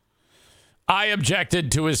pants. I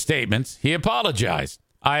objected to his statements. He apologized.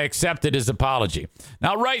 I accepted his apology.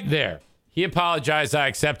 Now, right there, he apologized. I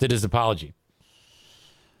accepted his apology.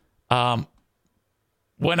 When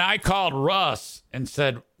I called Russ and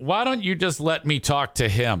said, why don't you just let me talk to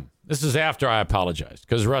him? This is after I apologized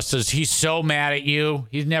because Russ says he's so mad at you.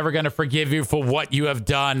 He's never going to forgive you for what you have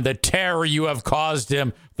done, the terror you have caused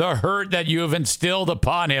him, the hurt that you have instilled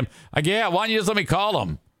upon him. Like, yeah, why don't you just let me call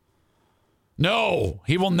him? No,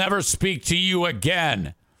 he will never speak to you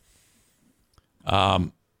again.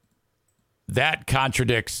 That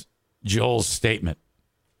contradicts Joel's statement.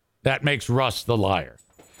 That makes Russ the liar.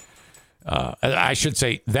 I should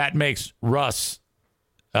say that makes Russ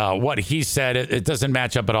what he said. It doesn't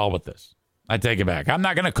match up at all with this. I take it back. I'm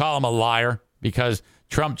not going to call him a liar because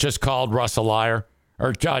Trump just called Russ a liar.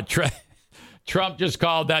 Or Trump just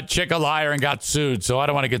called that chick a liar and got sued. So I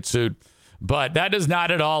don't want to get sued. But that does not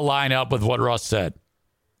at all line up with what Russ said.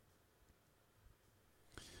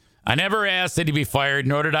 I never asked that he be fired,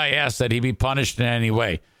 nor did I ask that he be punished in any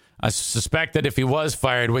way. I suspect that if he was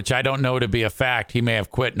fired, which I don't know to be a fact, he may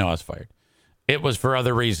have quit. No, I was fired. It was for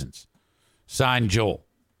other reasons. Signed, Joel.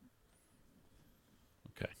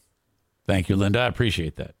 Okay. Thank you, Linda. I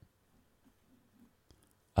appreciate that.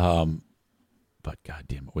 But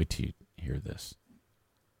goddamn it, wait till you hear this.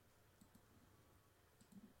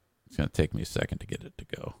 It's going to take me a second to get it to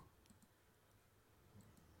go.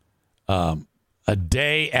 A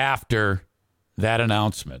day after that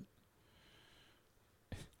announcement,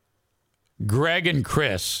 Greg and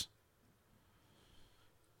Chris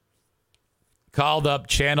called up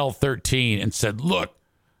Channel 13 and said, look,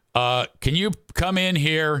 can you come in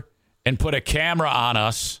here and put a camera on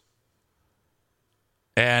us?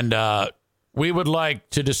 And we would like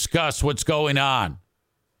to discuss what's going on.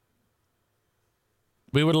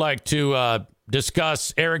 We would like to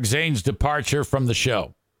discuss Eric Zane's departure from the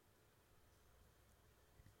show.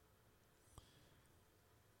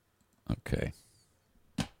 Okay.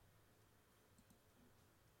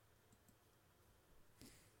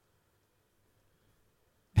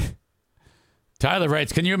 Tyler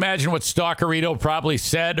writes, can you imagine what Stalkerito probably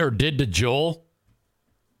said or did to Joel?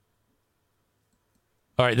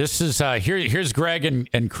 All right, this is here's Greg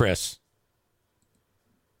and Chris.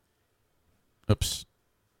 Oops.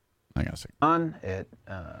 Hang on a second. It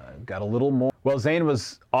got a little more. Well, Zane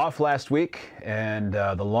was off last week, and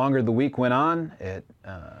the longer the week went on, it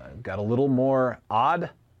got a little more odd.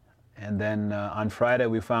 And then on Friday,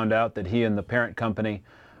 we found out that he and the parent company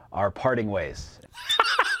are parting ways.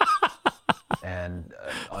 And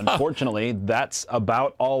unfortunately, that's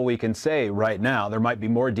about all we can say right now. There might be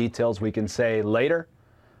more details we can say later.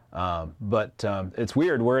 But it's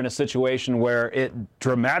weird. We're in a situation where it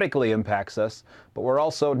dramatically impacts us, but we're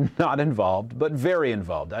also not involved, but very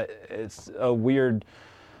involved. It's a weird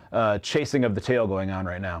chasing of the tail going on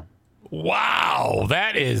right now. Wow,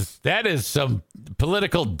 that is some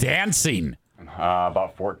political dancing.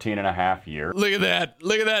 About 14 and a half years. Look at that.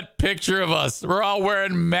 Look at that picture of us. We're all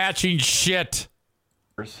wearing matching shit.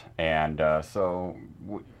 And so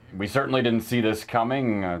we certainly didn't see this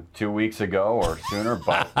coming 2 weeks ago or sooner,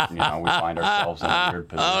 but we find ourselves in a weird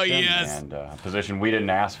position. Oh, yes. And a position we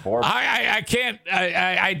didn't ask for. I can't.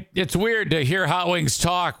 It's weird to hear Hot Wings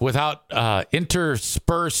talk without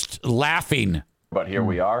interspersed laughing. But here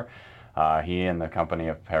we are. He and the company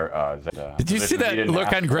of Did you see that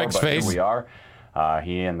look on Greg's face? Here we are.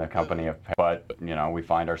 He and the company of, but we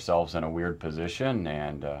find ourselves in a weird position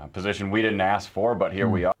and a position we didn't ask for, but here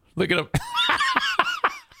we are. Look at him.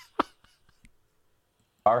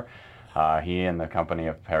 He and the company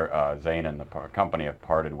of Zane and the company have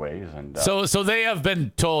parted ways, and so they have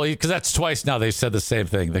been told, because that's twice now they said the same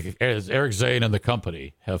thing. Eric Zane and the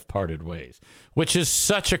company have parted ways, which is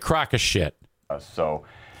such a crock of shit.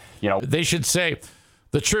 They should say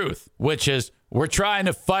the truth, which is we're trying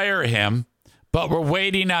to fire him, but we're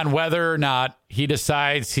waiting on whether or not he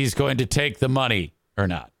decides he's going to take the money or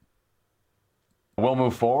not. We'll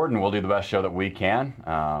move forward and we'll do the best show that we can.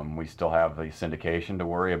 We still have the syndication to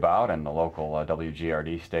worry about and the local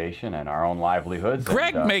WGRD station and our own livelihoods.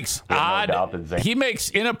 Greg makes he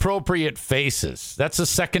makes inappropriate faces. That's the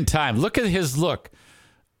second time. Look at his look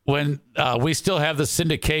when we still have the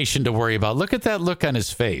syndication to worry about. Look at that look on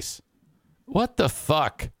his face. What the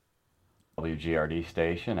fuck? WGRD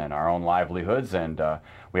station and our own livelihoods, and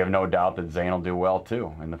we have no doubt that Zane will do well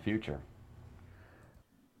too in the future.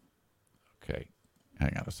 Okay.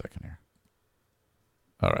 Hang on a second here.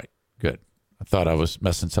 All right, good. I thought I was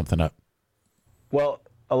messing something up. Well,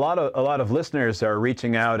 a lot of listeners are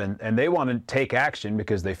reaching out and they want to take action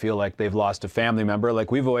because they feel like they've lost a family member.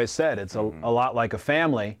 Like we've always said, it's a lot like a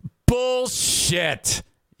family. Bullshit.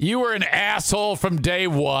 You were an asshole from day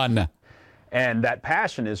one. And that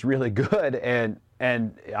passion is really good. And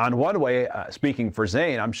on one way, speaking for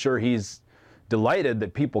Zane, I'm sure he's delighted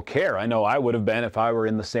that people care. I know I would have been if I were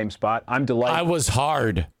in the same spot. I'm delighted. I was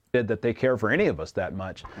hard. that they care for any of us that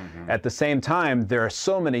much. At the same time, there are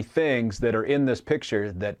so many things that are in this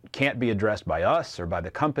picture that can't be addressed by us or by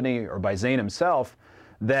the company or by Zane himself,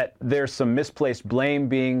 that there's some misplaced blame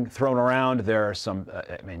being thrown around. There are some,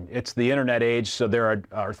 it's the internet age, so there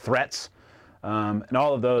are threats and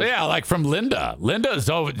all of those. Yeah, like from Linda. Linda's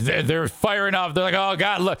over, they're firing off. They're like, oh,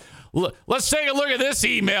 God, look, let's take a look at this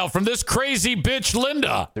email from this crazy bitch,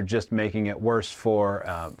 Linda. They're just making it worse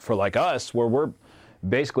for like us, where we're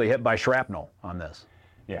basically hit by shrapnel on this.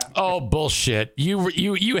 Yeah. Oh, bullshit.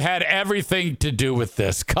 You had everything to do with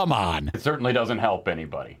this. Come on. It certainly doesn't help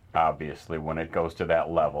anybody, obviously, when it goes to that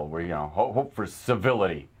level where, hope for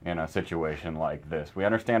civility in a situation like this. We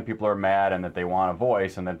understand people are mad and that they want a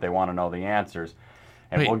voice and that they want to know the answers.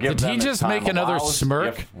 And Wait, we'll give did them he just make another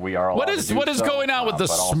smirk? We are what is going on with the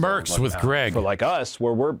smirks with Greg? For like us,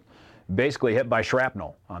 where we're basically hit by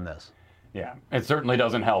shrapnel on this. Yeah, it certainly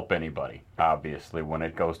doesn't help anybody, obviously, when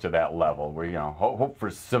it goes to that level where, hope for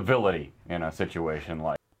civility in a situation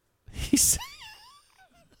like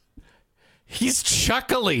He's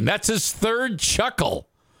chuckling. That's his third chuckle.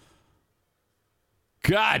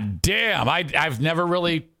 God damn. I've never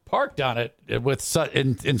really parked on it with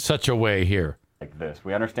in such a way here. Like this.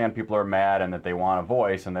 We understand people are mad and that they want a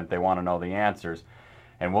voice and that they want to know the answers.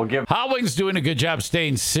 And we'll give Howling's doing a good job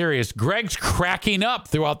staying serious. Greg's cracking up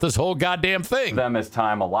throughout this whole goddamn thing. Them as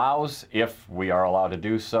time allows, if we are allowed to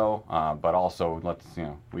do so. But also,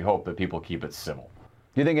 we hope that people keep it civil.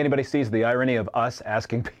 Do you think anybody sees the irony of us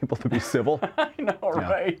asking people to be civil? I know,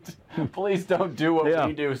 right? Please don't do what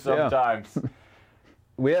we do sometimes.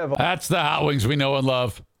 That's the Howlings we know and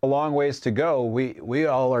love. A long ways to go. We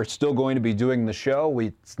all are still going to be doing the show.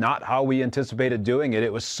 It's not how we anticipated doing it.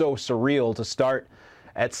 It was so surreal to start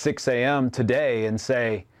at 6 a.m. today and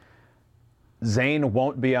say, Zane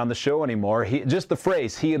won't be on the show anymore. Just the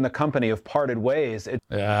phrase, he and the company have parted ways.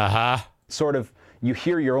 Sort of, you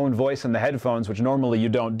hear your own voice in the headphones, which normally you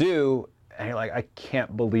don't do, and you're like, I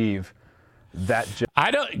can't believe that.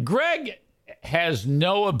 Greg has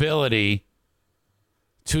no ability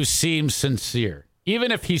to seem sincere.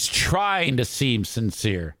 Even if he's trying to seem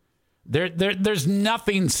sincere, there's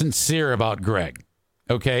nothing sincere about Greg,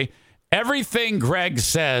 okay? Everything Greg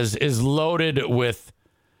says is loaded with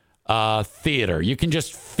theater. You can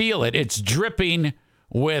just feel it. It's dripping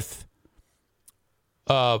with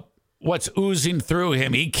what's oozing through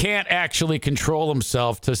him. He can't actually control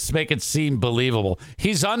himself to make it seem believable.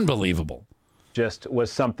 He's unbelievable. Just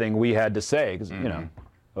was something we had to say because,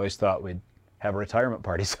 always thought we'd have a retirement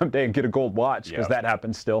party someday and get a gold watch because that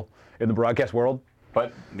happens still in the broadcast world.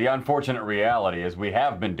 But the unfortunate reality is we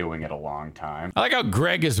have been doing it a long time. I like how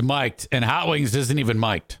Greg is mic'd and Howlings isn't even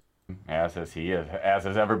mic'd. As is he, as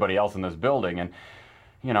is everybody else in this building. And,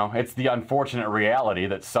 it's the unfortunate reality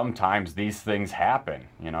that sometimes these things happen.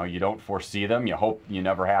 You don't foresee them. You hope you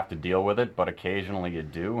never have to deal with it, but occasionally you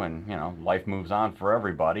do. And, life moves on for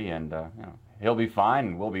everybody. And, he'll be fine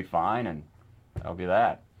and we'll be fine. And that'll be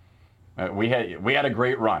that. We had a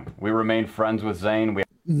great run. We remained friends with Zane.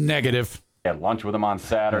 Negative. Had lunch with him on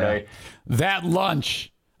Saturday. Yeah. That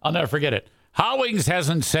lunch, I'll never forget it. Howlings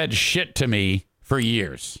hasn't said shit to me for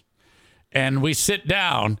years. And we sit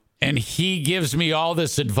down, and he gives me all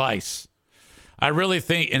this advice.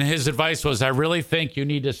 And his advice was, I really think you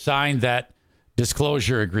need to sign that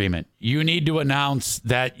disclosure agreement. You need to announce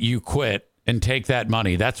that you quit and take that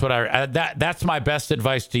money. That's what that's my best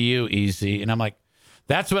advice to you, EZ. And I'm like,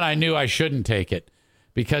 that's when I knew I shouldn't take it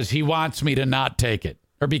because he wants me to not take it.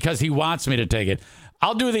 Or because he wants me to take it.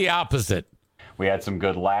 I'll do the opposite. We had some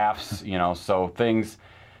good laughs, so things,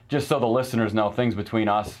 just so the listeners know, things between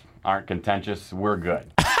us aren't contentious. We're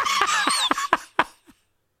good.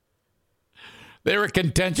 They were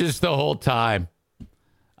contentious the whole time.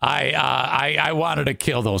 I wanted to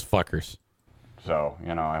kill those fuckers. So,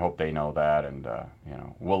 I hope they know that, and,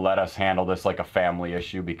 we'll let us handle this like a family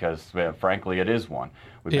issue because, frankly, it is one.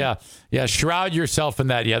 Yeah, shroud yourself in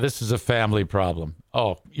that. Yeah, this is a family problem.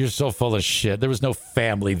 Oh, you're so full of shit. There was no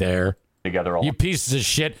family there. Together you pieces of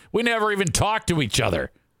shit. We never even talked to each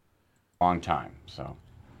other. Long time, so.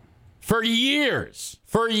 For years,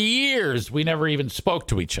 we never even spoke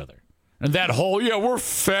to each other. And that whole, we're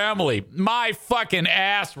family. My fucking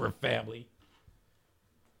ass, we're family.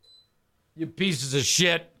 You pieces of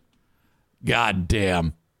shit. God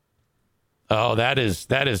damn. Oh, that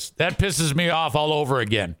pisses me off all over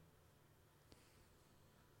again.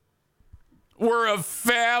 We're a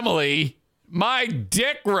family. My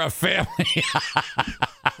dick, we're a family.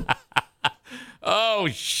 Oh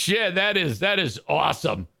shit, that is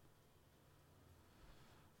awesome.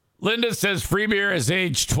 Linda says Free Beer has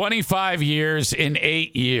aged 25 years in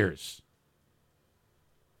 8 years.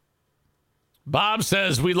 Bob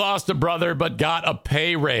says, we lost a brother but got a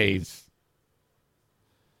pay raise.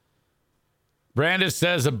 Brandis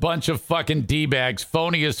says, a bunch of fucking D-bags,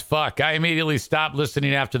 phony as fuck. I immediately stopped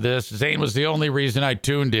listening after this. Zane was the only reason I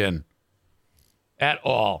tuned in. At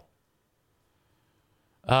all.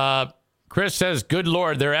 Chris says, good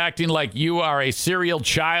Lord, they're acting like you are a serial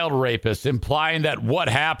child rapist, implying that what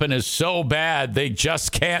happened is so bad they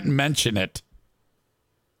just can't mention it.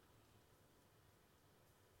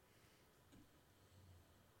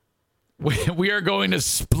 We are going to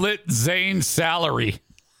split Zane's salary.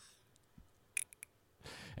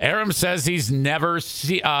 Aram says he's never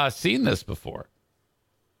seen this before.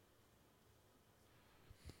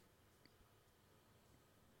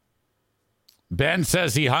 Ben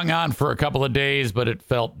says he hung on for a couple of days, but it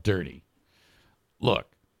felt dirty. Look,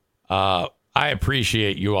 I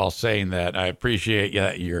appreciate you all saying that. I appreciate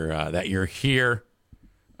that you're here.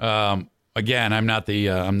 Again, I'm not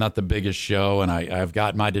the biggest show, and I've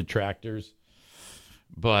got my detractors.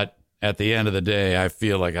 But at the end of the day, I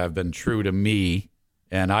feel like I've been true to me,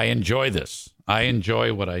 and I enjoy this. I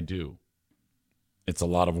enjoy what I do. It's a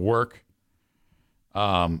lot of work,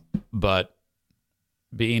 but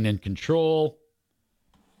being in control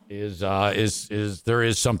is there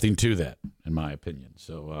is something to that, in my opinion.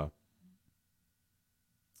 So,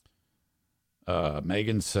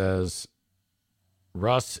 Megan says,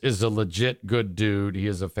 Russ is a legit good dude. He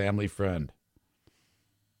is a family friend.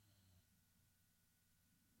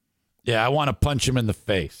 Yeah, I want to punch him in the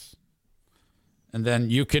face. And then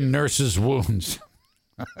you can nurse his wounds.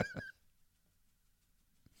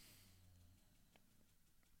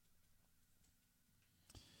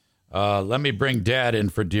 Let me bring Dad in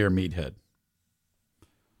for Dear Meathead.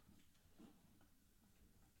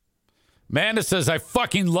 Amanda says, I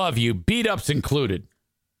fucking love you. Beat-ups included.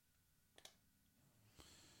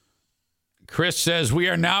 Chris says, we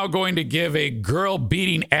are now going to give a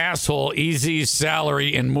girl-beating asshole easy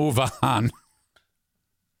salary and move on.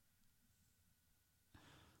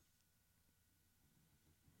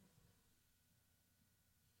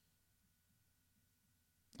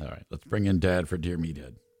 All right, let's bring in Dad for Dear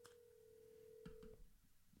Meathead.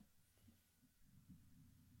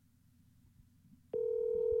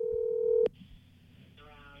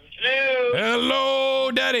 Hello.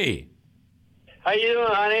 Hello, Daddy. How you doing,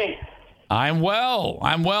 honey? I'm well.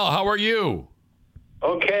 How are you?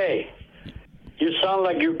 Okay. You sound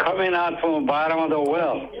like you're coming out from the bottom of the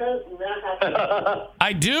well.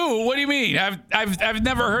 I do. What do you mean? I've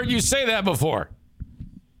never heard you say that before.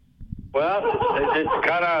 Well, it's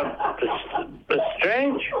kind of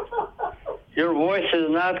strange. Your voice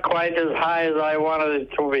is not quite as high as I wanted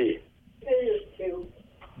it to be. It is too.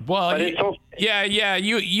 Well, But it's okay. yeah.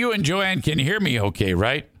 You and Joanne can hear me okay,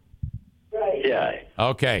 right? Right. Yeah.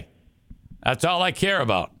 Okay. That's all I care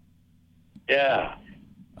about. Yeah.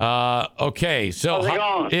 Okay, so How's it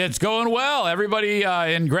going? it's going well. Everybody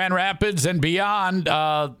in Grand Rapids and beyond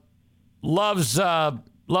loves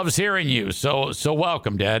hearing you. So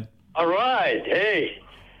welcome, Dad. All right. Hey.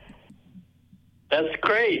 That's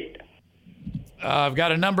great. I've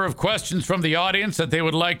got a number of questions from the audience that they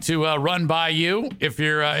would like to run by you. If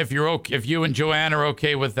you and Joanne are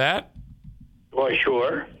okay with that. Well,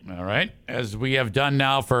 sure. All right, as we have done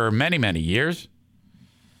now for many, many years.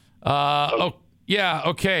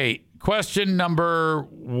 Okay. Question number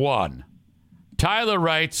 1. Tyler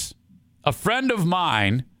writes, a friend of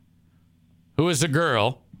mine, who is a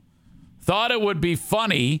girl, thought it would be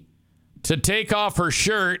funny to take off her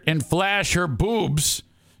shirt and flash her boobs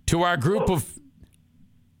to our group of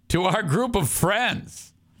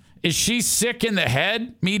friends. Is she sick in the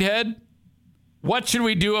head, Meathead? What should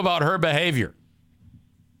we do about her behavior?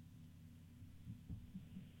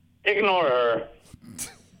 Ignore her.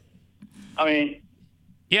 I mean,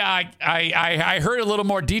 yeah, I heard a little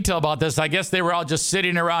more detail about this. I guess they were all just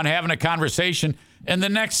sitting around having a conversation, and the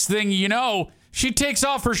next thing you know, she takes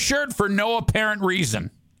off her shirt for no apparent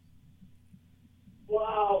reason.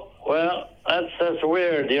 Wow. well, that's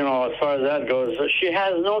weird, as far as that goes. She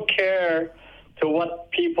has no care to what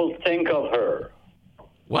people think of her.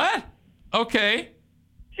 What? Okay.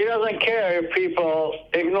 She doesn't care if people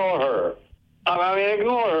ignore her.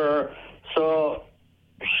 Ignore her. So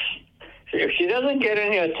if she doesn't get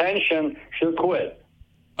any attention, she'll quit.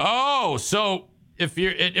 Oh, so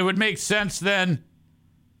it would make sense then.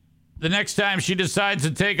 The next time she decides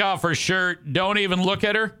to take off her shirt, don't even look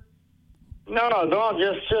at her. No, don't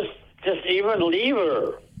just even leave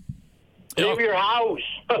her. Leave your house.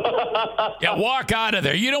 Yeah, walk out of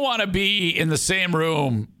there. You don't want to be in the same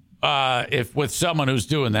room with someone who's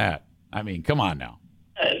doing that. I mean, come on now.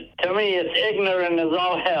 To me, it's ignorant as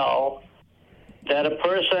all hell. that a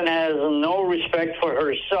person has no respect for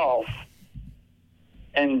herself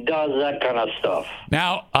and does that kind of stuff.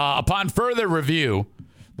 Now, upon further review,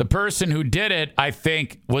 the person who did it, I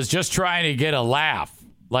think, was just trying to get a laugh,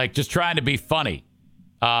 like just trying to be funny.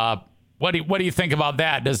 What do you think about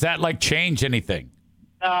that? Does that like change anything?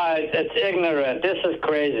 No, it's ignorant. This is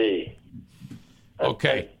crazy.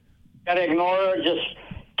 Okay. Gotta ignore her. Just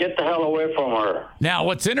get the hell away from her. Now,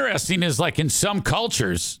 what's interesting is like in some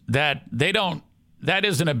cultures that they don't. That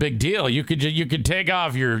isn't a big deal. You could take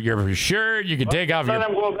off your shirt. You could take off your. Let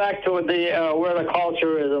them go back to the where the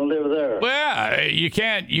culture is and live there. Well, you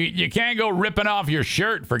can't go ripping off your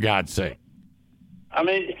shirt for God's sake. I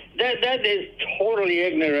mean, that is totally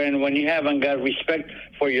ignorant when you haven't got respect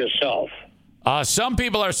for yourself. Some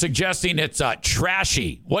people are suggesting it's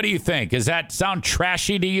trashy. What do you think? Does that sound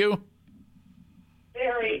trashy to you?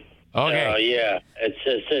 Very. Okay. Yeah,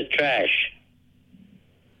 it's trash.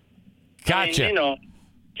 Gotcha. I mean, you know,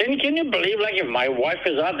 can you believe like if my wife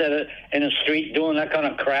is out there in the street doing that kind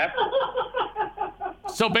of crap?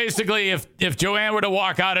 So basically, if Joanne were to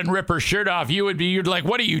walk out and rip her shirt off, you'd like,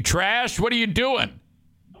 what are you, trash? What are you doing?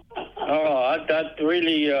 Oh, that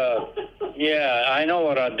really, yeah, I know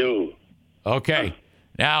what I do. Okay.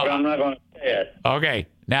 Now, But I'm not going to say it. okay.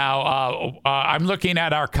 Now, I'm looking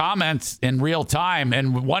at our comments in real time,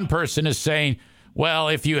 and one person is saying, well,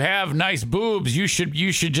 if you have nice boobs, you should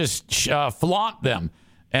just flaunt them.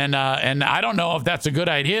 And I don't know if that's a good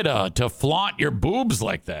idea to flaunt your boobs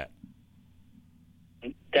like that.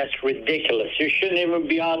 That's ridiculous. You shouldn't even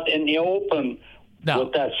be out in the open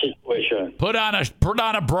with that situation. Put on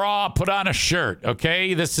a bra, put on a shirt,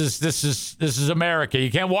 okay? This is America. You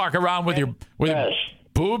can't walk around with your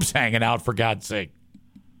boobs hanging out, for God's sake.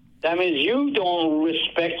 That means you don't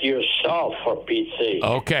respect yourself, for Pete's sake.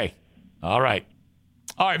 Okay. All right,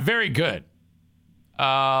 very good.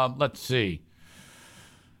 Let's see.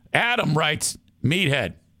 Adam writes,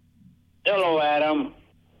 Meathead. Hello, Adam.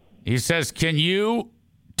 He says, can you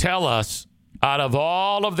tell us, out of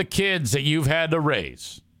all of the kids that you've had to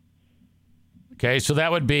raise, okay, so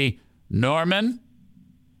that would be Norman,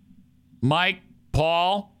 Mike,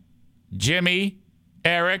 Paul, Jimmy,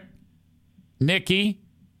 Eric, Nikki,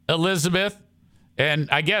 Elizabeth, and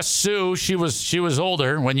I guess Sue. She was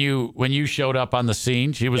older when you showed up on the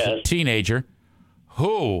scene. She was a teenager.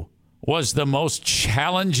 Who was the most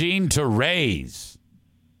challenging to raise?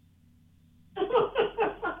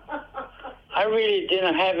 I really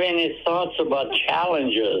didn't have any thoughts about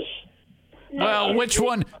challenges. Well, which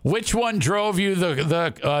one drove you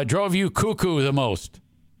drove you cuckoo the most?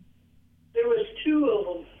 There was two of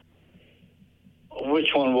them.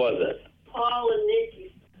 Which one was it? Paul and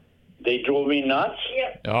Nikki. They drove me nuts?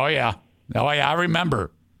 Yep. Oh yeah, I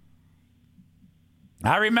remember.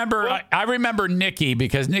 I remember Nikki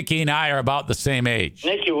because Nikki and I are about the same age.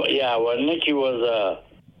 Nikki was.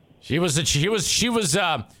 She was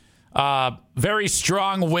very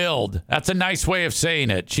strong-willed. That's a nice way of saying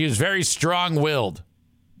it. She was very strong-willed.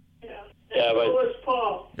 Yeah, It was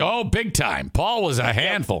Paul. Oh, big time. Paul was a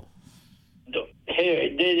handful.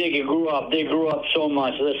 Hey, they grew up. They grew up so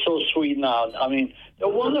much. They're so sweet now. I mean, they're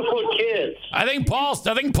wonderful kids. I think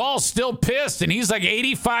Paul's still pissed, and he's like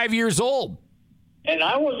 85 years old. And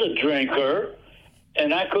I was a drinker,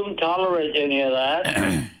 and I couldn't tolerate any of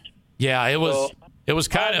that. Yeah, it was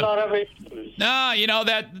kind of. No,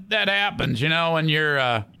 that happens. When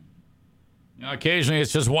you're. Occasionally,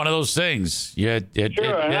 it's just one of those things. It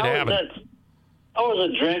happens. I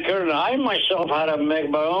was a drinker, and I myself had to make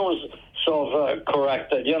my own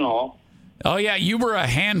self-corrected. Oh yeah, you were a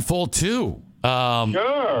handful too.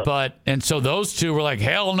 Sure. And so those two were like,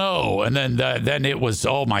 hell no. And then it was,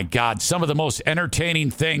 oh my God, some of the most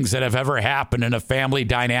entertaining things that have ever happened in a family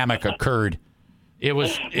dynamic occurred. It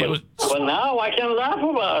was. But now I can laugh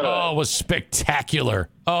about it. Oh, it was spectacular.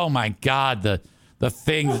 Oh my God, the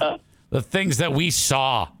things that we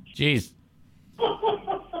saw. Jeez.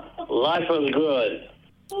 Life was good.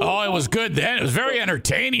 Oh, it was good then. It was very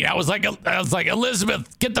entertaining. I was like,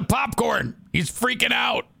 Elizabeth, get the popcorn. He's freaking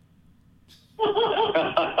out.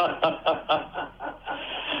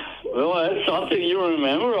 Well, that's something you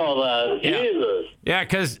remember all that. Yeah. Jesus. Yeah,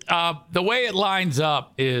 because the way it lines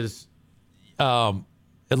up is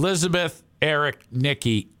Elizabeth, Eric,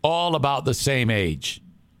 Nikki, all about the same age.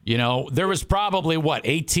 There was probably,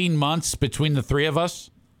 18 months between the three of us?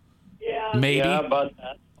 Yeah. Maybe? Yeah, about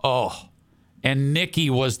that. Oh, and Nikki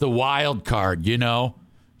was the wild card,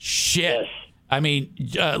 Shit. Yes. I mean,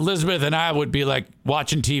 Elizabeth and I would be like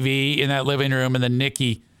watching TV in that living room, and then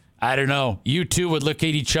Nikki, I don't know, you two would look at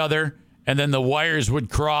each other, and then the wires would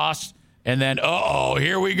cross, and then,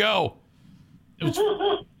 here we go. It was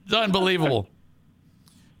unbelievable.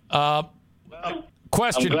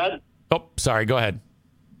 Question. I'm glad. Oh, sorry. Go ahead.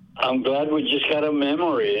 I'm glad we just got a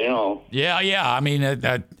memory, Yeah. I mean,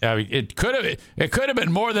 it could have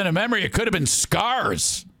been more than a memory. It could have been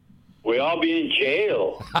scars. We all be in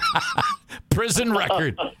jail. Prison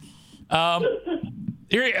record.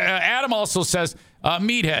 Here, Adam also says,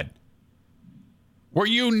 Meathead, were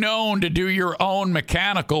you known to do your own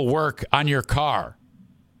mechanical work on your car?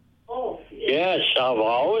 Oh, Yes, I've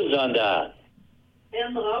always done that.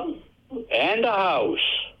 and the house. And the house.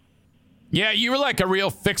 Yeah, you were like a real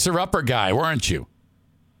fixer-upper guy, weren't you?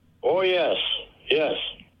 Oh, yes. Yes.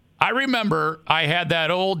 I remember I had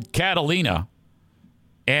that old Catalina,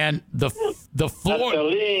 and the floor.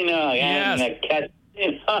 Catalina and Yes. the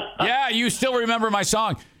Catalina. Yeah, you still remember my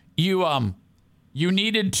song. You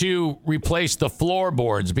needed to replace the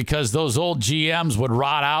floorboards because those old GMs would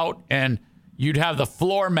rot out, and you'd have the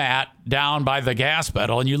floor mat down by the gas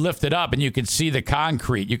pedal, and you lift it up, and you could see the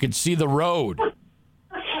concrete. You could see the road.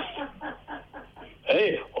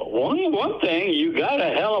 Hey, one thing, you got a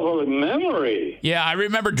hell of a memory. Yeah, I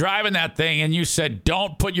remember driving that thing, and you said,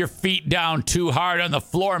 "Don't put your feet down too hard on the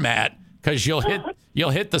floor mat because you'll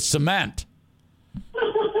hit the cement."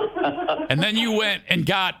 And then you went and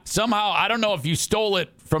got somehow, I don't know if you stole it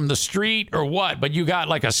from the street or what, but you got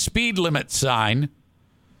like a speed limit sign,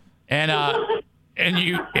 and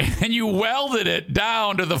you welded it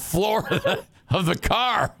down to the floor of the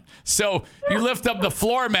car. So you lift up the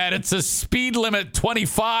floor mat, it says speed limit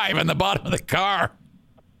 25 on the bottom of the car.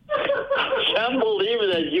 Can't believe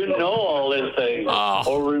that you know all these things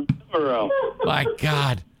or remember them. My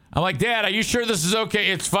God. I'm like, Dad, are you sure this is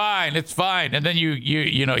okay? It's fine. It's fine. And then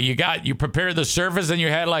you prepared the surface, and you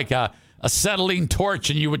had like a acetylene torch,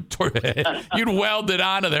 and you would you'd weld it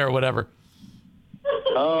onto there or whatever.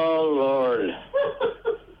 Oh, Lord.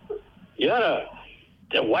 You gotta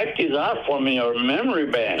wipe these off for me, or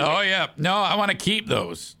memory bank. Oh yeah. No, I want to keep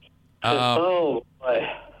those. Oh, boy.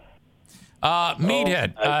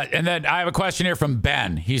 Meathead. And then I have a question here from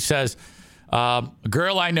Ben. He says, a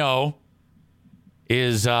girl I know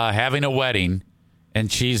is having a wedding,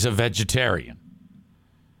 and she's a vegetarian.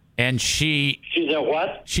 And she's a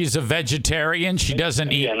what? She's a vegetarian. She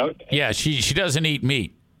doesn't eat. Okay. Yeah, she doesn't eat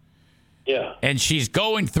meat. Yeah. And she's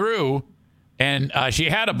going through, and she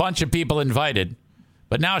had a bunch of people invited,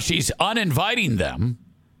 but now she's uninviting them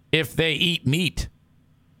if they eat meat.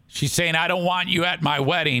 She's saying, "I don't want you at my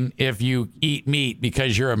wedding if you eat meat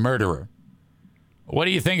because you're a murderer." What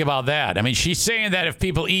do you think about that? I mean, she's saying that if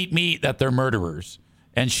people eat meat, that they're murderers,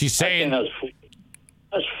 and she's saying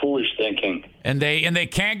that's foolish thinking. And they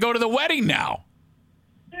can't go to the wedding now.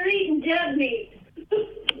 They're eating dead meat.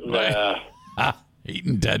 Yeah.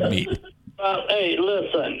 Eating dead meat. Well, hey,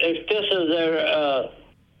 listen. If this is their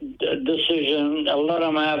decision, let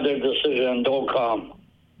them have their decision. Don't come.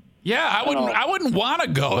 Yeah, I wouldn't want to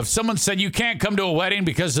go. If someone said you can't come to a wedding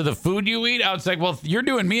because of the food you eat, I would say, well, you're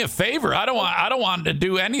doing me a favor. I don't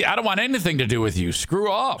want anything to do with you.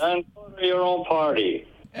 Screw off. And go to your own party.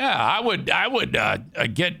 Yeah, I would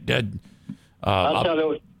get. I'll tell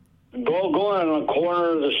you, go in the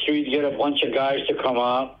corner of the street, get a bunch of guys to come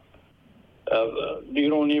out. You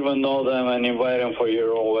don't even know them, and invite them for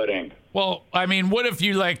your own wedding. Well, I mean, what if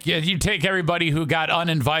you you take everybody who got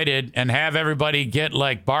uninvited and have everybody get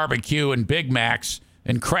like barbecue and Big Macs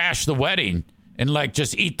and crash the wedding and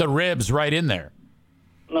just eat the ribs right in there?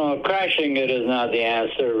 No, crashing it is not the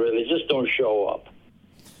answer, really. Just don't show up.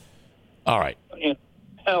 All right.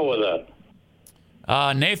 Hell with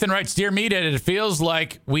that. Nathan writes, "Dear Meathead, it feels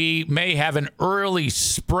like we may have an early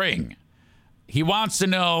spring." He wants to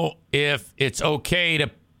know if it's okay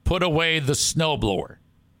to put away the snowblower.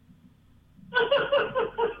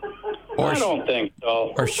 I don't think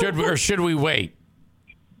so. Or should we wait?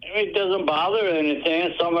 It doesn't bother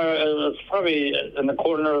anything. Somewhere, it's probably in the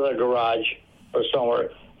corner of the garage or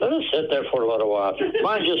somewhere. Let it sit there for a little while.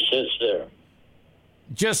 Mine just sits there.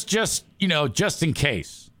 Just in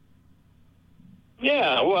case.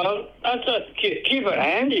 Yeah, well, keep it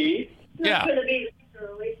handy. Yeah.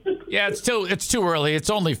 Yeah, it's too early. It's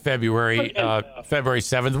only February, February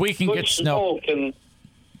 7th. We can get snow.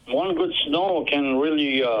 One good snow can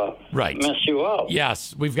really mess you up.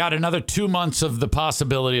 Yes, we've got another 2 months of the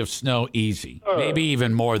possibility of snow easy. Sure. Maybe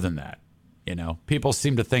even more than that. People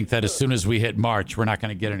seem to think that as soon as we hit March, we're not going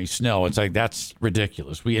to get any snow. It's like, that's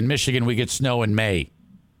ridiculous. In Michigan, we get snow in May.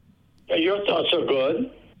 Yeah, your thoughts are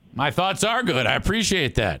good. My thoughts are good. I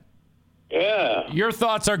appreciate that. Yeah. Your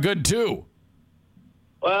thoughts are good, too.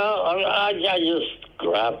 Well, I just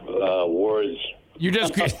grab words. You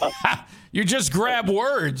just grab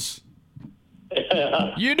words.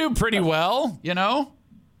 You do pretty well, Hey,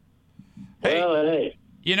 well, hey.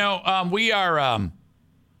 We are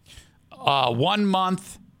 1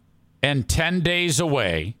 month and 10 days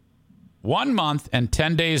away. 1 month and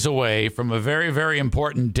 10 days away from a very, very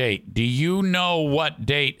important date. Do you know what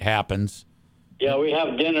date happens? Yeah, we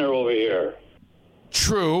have dinner over here.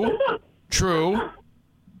 True.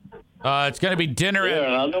 It's going to be dinner.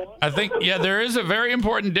 I think, there is a very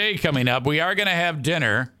important day coming up. We are going to have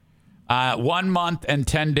dinner 1 month and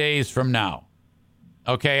 10 days from now.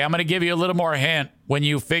 Okay, I'm going to give you a little more hint. When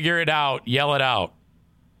you figure it out, yell it out.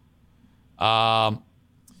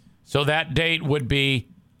 So that date would be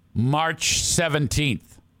March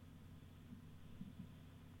 17th.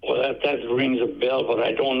 Well, that rings a bell, but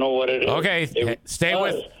I don't know what it is. Okay, stay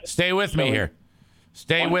with me here.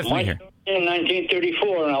 Stay with me here. In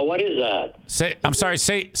 1934. Now, what is that? I'm sorry.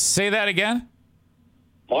 Say that again.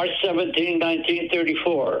 March 17,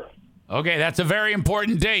 1934. Okay, that's a very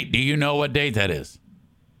important date. Do you know what date that is?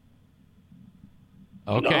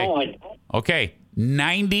 Okay. No, I don't. Okay,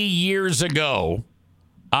 90 years ago,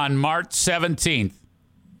 on March 17th,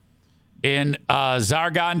 in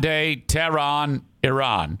Zargande, Tehran,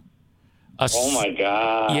 Iran. Oh, my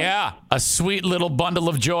God. Yeah, a sweet little bundle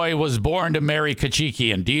of joy was born to Mary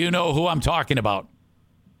Kachikian. Do you know who I'm talking about?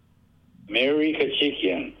 Mary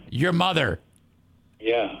Kachikian. Your mother.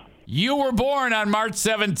 Yeah. You were born on March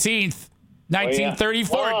 17th,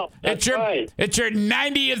 1934. Oh, yeah. Wow, that's right. It's your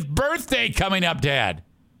 90th birthday coming up, Dad.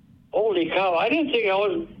 Holy cow. I didn't think I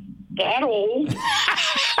was that old.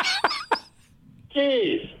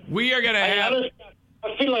 Jeez. We are going to have...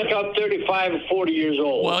 I feel like I'm 35 or 40 years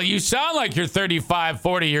old. Well, you sound like you're 35,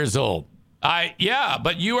 40 years old. Yeah,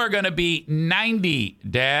 but you are going to be 90,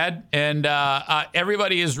 Dad. And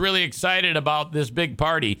everybody is really excited about this big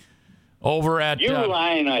party over at... You're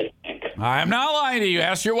lying, I think. I'm not lying to you.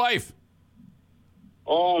 Ask your wife.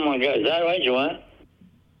 Oh, my God. Is that right, Joanne?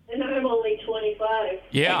 And I'm only 25.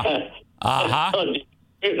 Yeah. Uh-huh.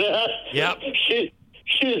 Yep.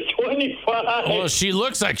 She's 25. Well, she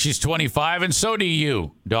looks like she's 25, and so do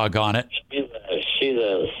you, doggone it. She's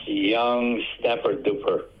a young snapper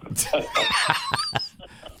duper.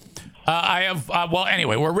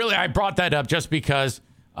 Anyway, I brought that up just because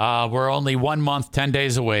we're only 1 month, 10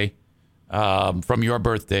 days away from your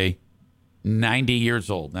birthday, 90 years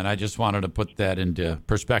old. And I just wanted to put that into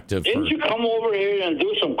perspective. Didn't you come over here and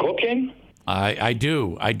do some cooking? I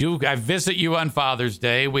do. I visit you on Father's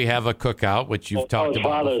Day. We have a cookout, which you've talked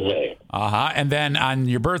about. Father's Day. Uh-huh. And then on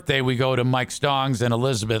your birthday, we go to Mike Stong's and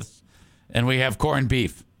Elizabeth's, and we have corned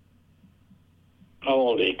beef.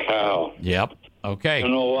 Holy cow. Yep. Okay. You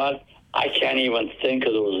know what? I can't even think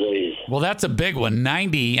of those days. Well, that's a big one.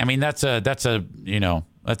 90. I mean, that's a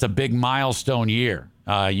big milestone year.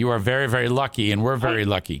 You are very, very lucky, and we're very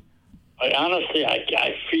lucky. Honestly,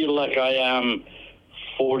 I feel like I am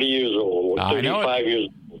 40 years old, 35 years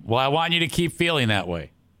old. Well, I want you to keep feeling that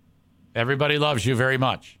way. Everybody loves you very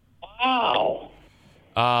much. Wow.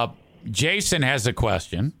 Jason has a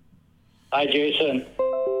question. Hi, Jason.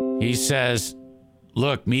 He says,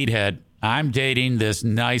 look, Meathead, I'm dating this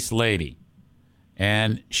nice lady,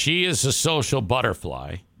 and she is a social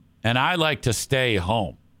butterfly, and I like to stay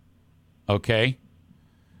home. Okay?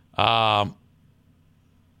 How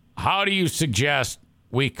do you suggest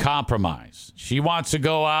we compromise? She wants to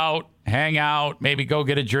go out, hang out, maybe go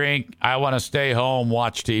get a drink. I want to stay home,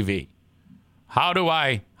 watch TV. How do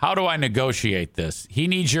I negotiate this? He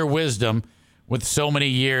needs your wisdom with so many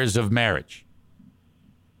years of marriage.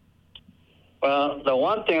 Well, the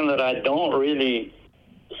one thing that I don't really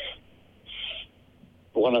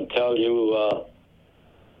want to tell you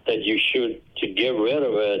that you should to get rid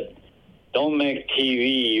of it, don't make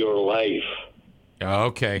TV your life.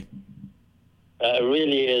 Okay. It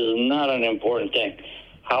really is not an important thing.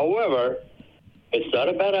 However, it's not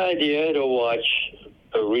a bad idea to watch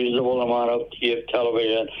a reasonable amount of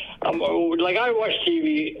television. Like I watch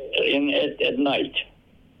TV at night.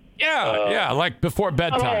 Yeah, like before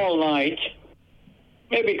bedtime. Not all night.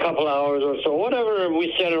 Maybe a couple hours or so. Whatever,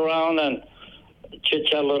 we sit around and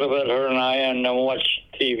chit-chat a little bit, her and I, and then watch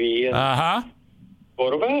TV and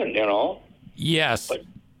go to bed, you know? Yes. But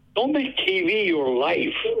don't make TV your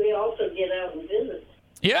life. We also get out and visit.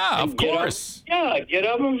 Yeah, of course. Get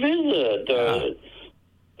up and visit.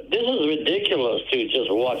 This is ridiculous to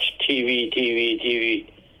just watch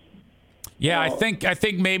TV. Yeah, I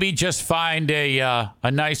think maybe just find a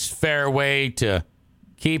nice fair way to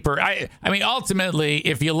keep her. I mean, ultimately,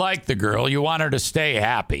 if you like the girl, you want her to stay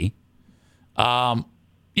happy. Well,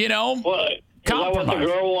 is that what the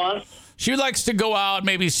girl wants? She likes to go out,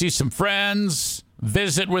 maybe see some friends,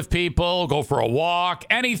 visit with people, go for a walk,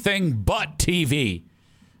 anything but TV.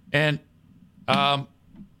 And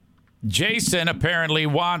Jason apparently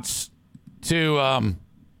wants to,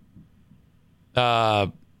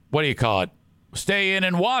 what do you call it? Stay in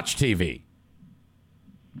and watch TV.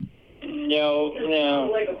 No.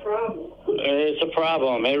 Like a problem. It's a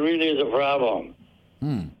problem. It really is a problem.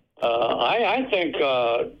 I think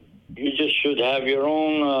you just should have your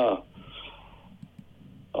own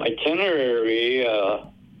itinerary.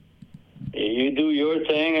 You do your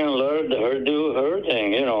thing and let her do her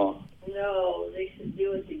thing, No, they should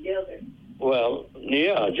do it together. Well,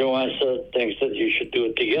 yeah, Joanne thinks that you should do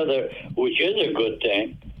it together, which is a good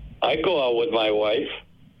thing. I go out with my wife.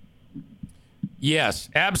 Yes,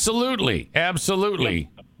 absolutely.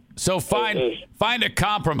 So find a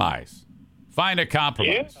compromise. Find a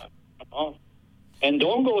compromise. Yeah. And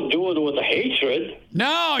don't go do it with hatred.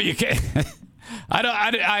 No, you can't.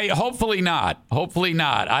 I hopefully not. Hopefully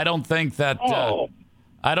not. I don't think that.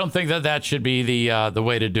 I don't think that should be the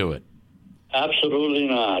way to do it. Absolutely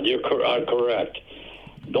not. You're correct.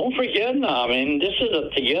 Don't forget now. I mean, this is a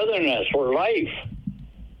togetherness for life.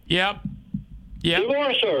 Yep.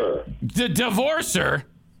 Divorce her. The divorcer.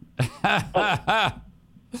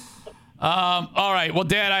 All right. Well,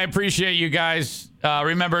 Dad, I appreciate you guys.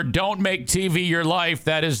 Remember, don't make TV your life.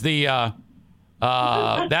 That is the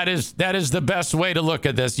that is the best way to look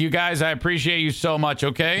at this. You guys, I appreciate you so much.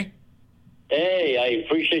 Okay. Hey, I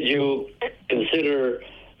appreciate you consider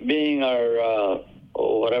being our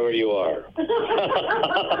whatever you are.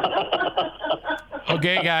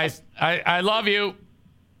 Okay, guys. I love you.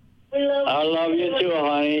 I love you too,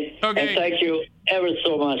 honey. Okay. And thank you ever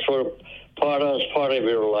so much for part of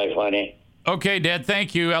your life, honey. Okay, Dad.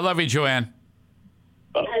 Thank you. I love you, Joanne.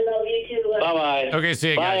 I love you too. Bye-bye. Okay,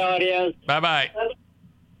 see you Bye, guys. audience. Bye-bye.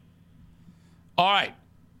 All right.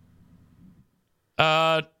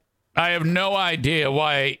 I have no idea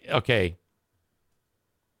why. Okay.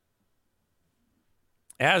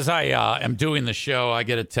 As I am doing the show, I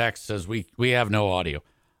get a text that says we have no audio.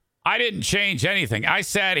 I didn't change anything. I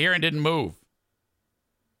sat here and didn't move.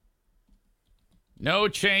 No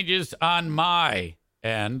changes on my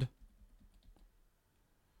end.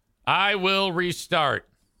 I will restart.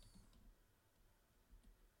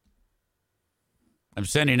 I'm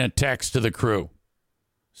sending a text to the crew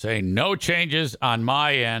saying no changes on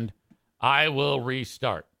my end. I will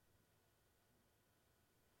restart.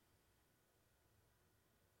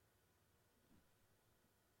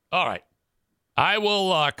 All right. I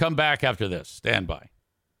will come back after this. Stand by.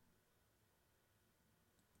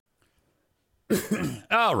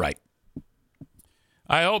 All right.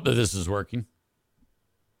 I hope that this is working.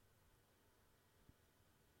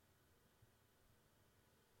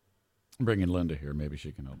 I'm bringing Linda here. Maybe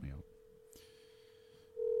she can help me out.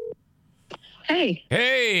 Hey.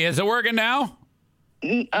 Hey, is it working now?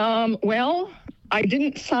 Well, I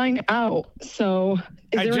didn't sign out, so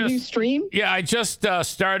is there a new stream? Yeah, I just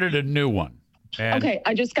started a new one. And okay,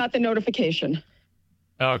 I just got the notification.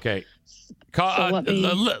 Okay. So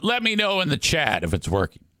let me know in the chat if it's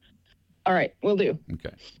working. All right, will do.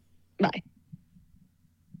 Okay. Bye.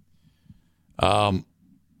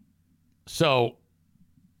 So,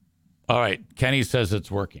 all right, Kenny says it's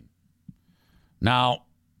working. Now,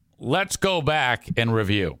 let's go back and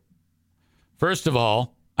review. First of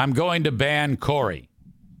all, I'm going to ban Corey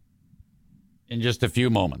in just a few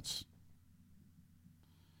moments.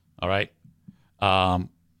 All right?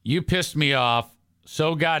 You pissed me off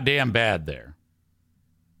so goddamn bad there.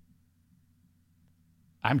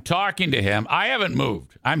 I'm talking to him. I haven't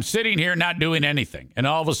moved. I'm sitting here not doing anything. And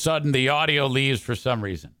all of a sudden, the audio leaves for some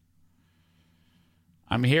reason.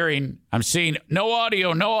 I'm seeing no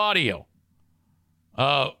audio.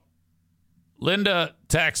 Linda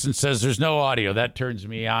texts and says there's no audio. That turns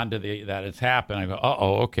me on to that it's happened. I go,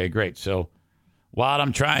 okay, great. So while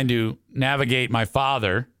I'm trying to navigate my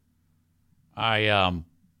father, I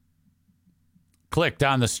clicked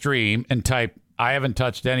on the stream and typed, I haven't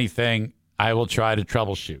touched anything. I will try to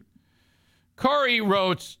troubleshoot. Corey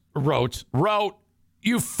wrote,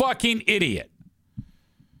 you fucking idiot.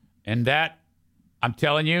 And that, I'm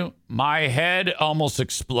telling you, my head almost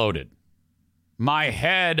exploded.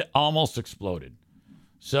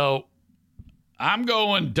 So I'm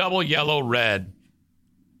going double yellow red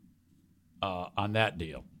on that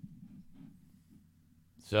deal.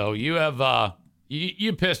 So you have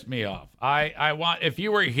you pissed me off. I want, if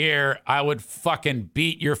you were here, I would fucking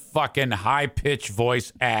beat your fucking high-pitched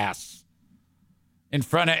voice ass in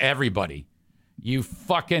front of everybody. You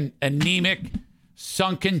fucking anemic,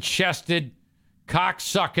 sunken-chested,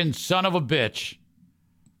 cock-sucking son of a bitch.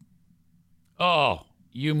 Oh,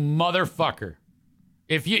 you motherfucker.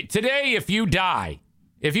 If you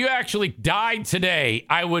actually died today,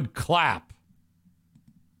 I would clap.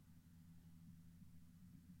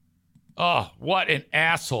 Oh, what an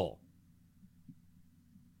asshole.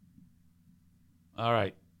 All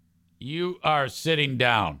right. You are sitting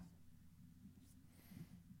down.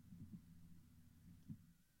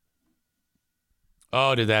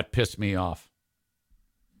 Oh, did that piss me off?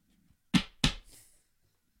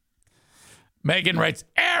 Megan writes,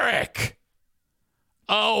 Eric.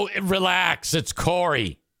 Oh, relax. It's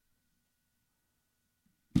Corey.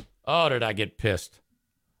 Oh, did I get pissed? I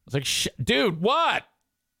was like, dude, what?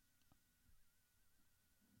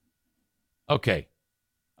 Okay.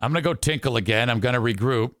 I'm going to go tinkle again. I'm going to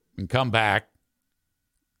regroup and come back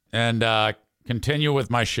and continue with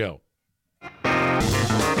my show.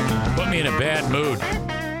 Put me in a bad mood.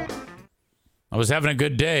 I was having a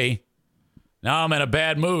good day. Now I'm in a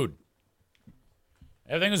bad mood.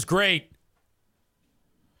 Everything is great.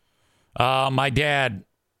 My dad,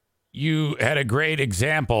 you had a great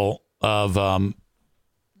example of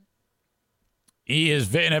he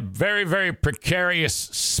is in a very, very precarious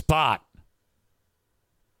spot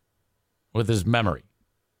with his memory.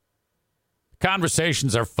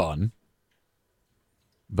 Conversations are fun,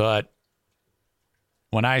 but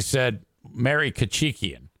when I said Mary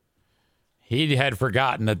Kachikian, he had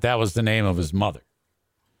forgotten that was the name of his mother.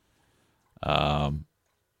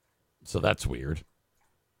 So that's weird.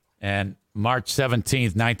 And March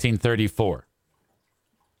 17th, 1934.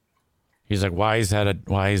 He's like, why is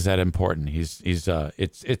that important?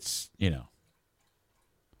 It's you know.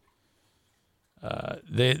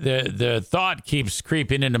 The thought keeps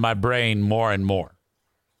creeping into my brain more and more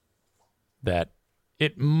that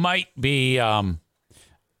it might be what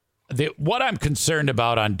I'm concerned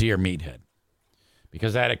about on Dear Meathead,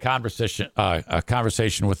 because I had a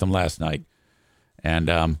conversation with him last night,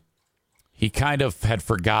 and he kind of had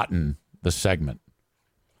forgotten the segment.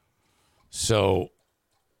 So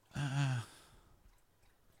I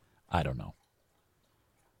don't know.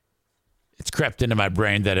 It's crept into my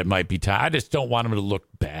brain that it might be time. I just don't want him to look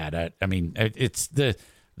bad. I mean, it's the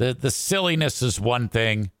silliness is one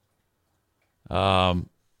thing. I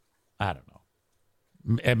don't know.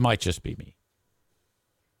 It might just be me.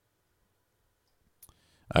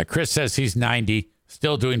 Chris says he's 90,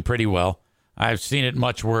 still doing pretty well. I've seen it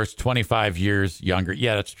much worse, 25 years younger.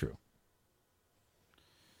 Yeah, that's true.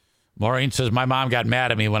 Maureen says, my mom got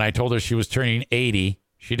mad at me when I told her she was turning 80.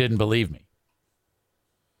 She didn't believe me.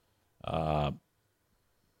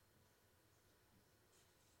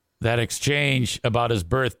 That exchange about his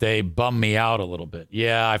birthday bummed me out a little bit.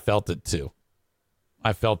 Yeah, I felt it too.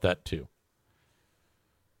 I felt that too.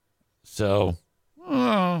 So,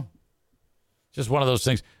 just one of those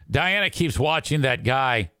things. Diana keeps watching that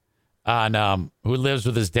guy on who lives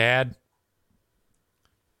with his dad.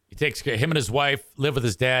 He takes care, him and his wife live with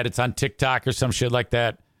his dad. It's on TikTok or some shit like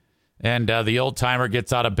that. And the old timer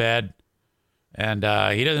gets out of bed, and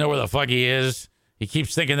he doesn't know where the fuck he is. He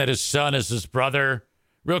keeps thinking that his son is his brother.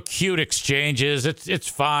 Real cute exchanges. It's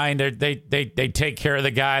fine. They take care of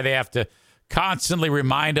the guy. They have to constantly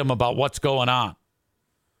remind him about what's going on.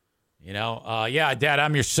 You know, yeah, Dad,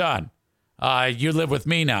 I'm your son. You live with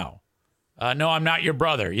me now. No, I'm not your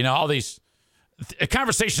brother. You know, all these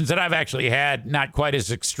conversations that I've actually had, not quite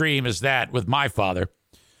as extreme as that with my father.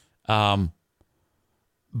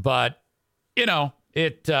 But, you know,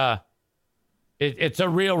 it's a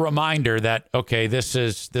real reminder that, okay, this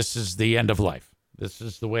is the end of life. This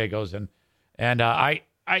is the way it goes. And I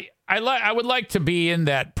would like to be in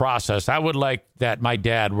that process. I would like that my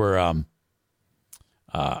dad were,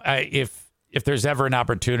 if there's ever an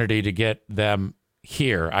opportunity to get them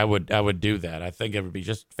here, I would do that. I think it would be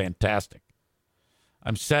just fantastic.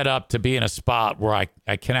 I'm set up to be in a spot where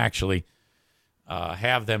I can actually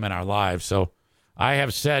have them in our lives. So I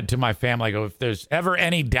have said to my family, I go, if there's ever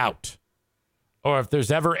any doubt, or if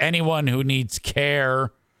there's ever anyone who needs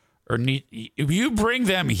care, if you bring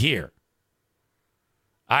them here,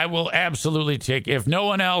 I will absolutely take. If no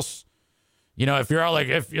one else, you know, if you're all like,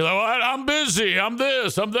 if you're like, well, I'm busy, I'm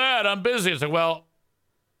this, I'm that, I'm busy. It's like, well,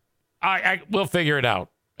 we'll figure it out.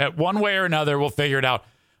 At one way or another, we'll figure it out.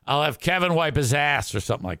 I'll have Kevin wipe his ass or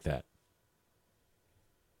something like that.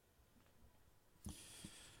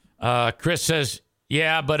 Chris says,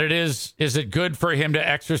 yeah, but is it good for him to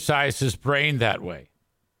exercise his brain that way?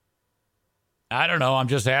 I don't know. I'm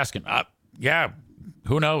just asking. Yeah,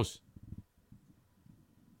 who knows?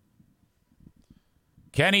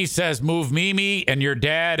 Kenny says, move Mimi and your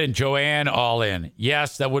dad and Joanne all in.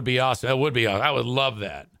 Yes, that would be awesome. That would be awesome. I would love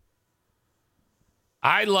that.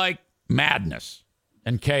 I like madness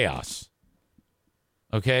and chaos.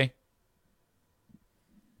 Okay?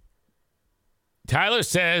 Tyler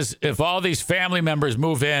says, if all these family members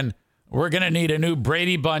move in, We're going to need a new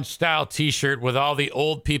Brady Bunch style t-shirt with all the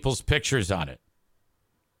old people's pictures on it.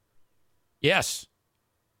 Yes.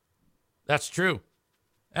 That's true.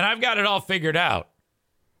 And I've got it all figured out.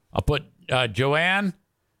 I'll put Joanne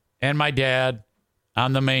and my dad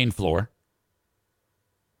on the main floor.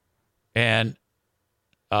 And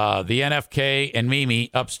the NFK and Mimi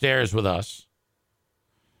upstairs with us.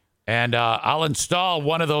 And I'll install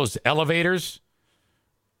one of those elevators.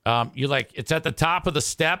 It's at the top of the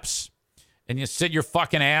steps, and you sit your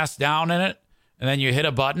fucking ass down in it, and then you hit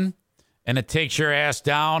a button, and it takes your ass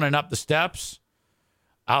down and up the steps.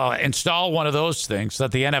 I'll install one of those things so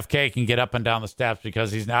that the NFK can get up and down the steps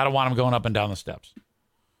because I don't want him going up and down the steps.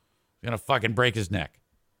 He's going to fucking break his neck.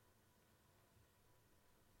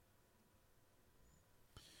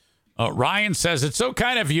 Ryan says, it's so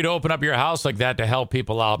kind of you to open up your house like that to help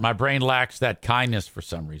people out. My brain lacks that kindness for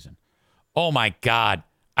some reason. Oh, my God.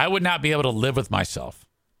 I would not be able to live with myself.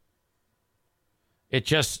 It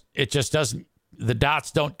just doesn't, the dots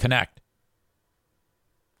don't connect.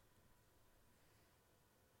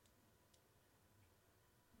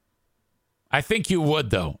 I think you would,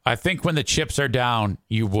 though. I think when the chips are down,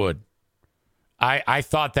 you would. I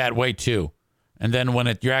thought that way, too. And then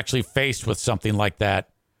when you're actually faced with something like that,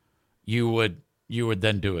 you would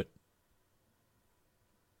then do it.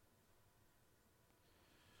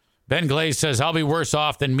 Ben Glaze says, I'll be worse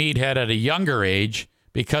off than Meathead at a younger age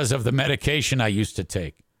because of the medication I used to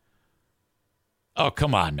take. Oh,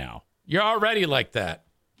 come on now. You're already like that.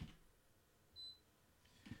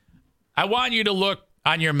 I want you to look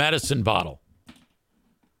on your medicine bottle.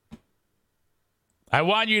 I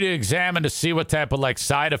want you to examine to see what type of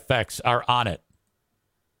side effects are on it.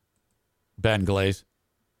 Ben Glaze.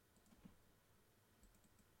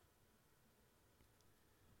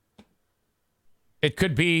 It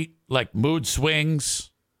could be mood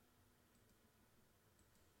swings.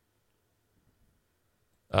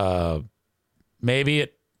 Maybe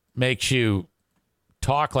it makes you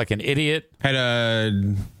talk like an idiot. Had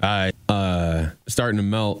starting to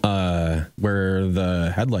melt where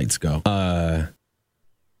the headlights go.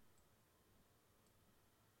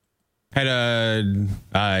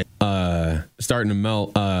 Starting to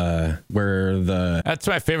melt where the That's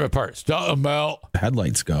my favorite part. Starting to melt.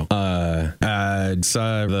 Headlights go. I'm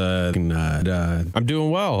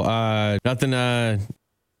doing well. Nothing.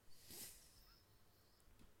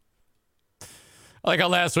 Like how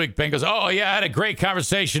last week Ben goes, oh yeah, I had a great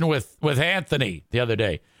conversation with Anthony the other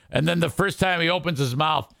day, and then the first time he opens his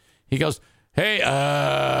mouth, he goes, hey,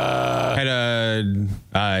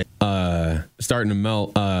 starting to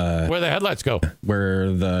melt where the headlights go.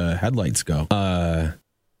 Where the headlights go.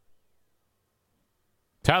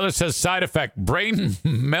 Tyler says side effect, brain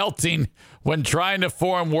melting when trying to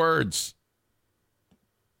form words.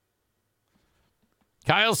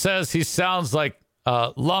 Kyle says he sounds like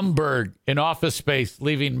Lumberg in Office Space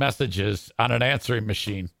leaving messages on an answering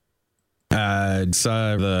machine. Starting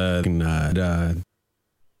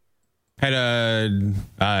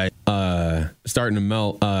to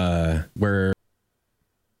melt where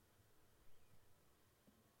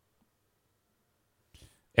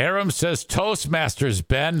Aram says Toastmasters,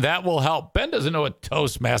 Ben. That will help. Ben doesn't know what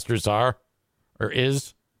Toastmasters are or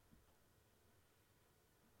is.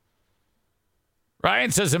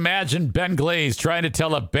 Ryan says, imagine Ben Glaze trying to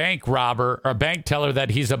tell a bank robber or bank teller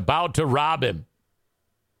that he's about to rob him.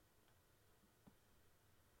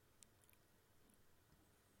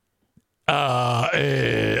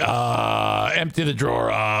 Empty the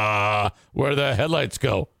drawer. Where the headlights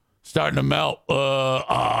go. Starting to melt. Look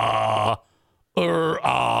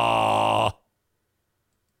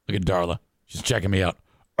at Darla. She's checking me out.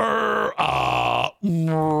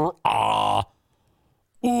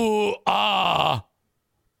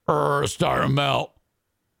 Starting to melt.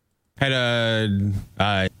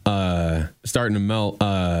 Starting to melt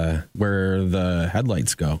where the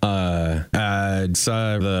headlights go. I'm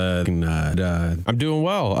doing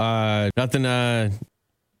well. Nothing.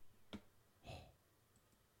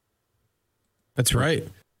 That's right.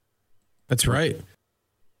 That's right.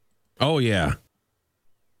 Oh yeah.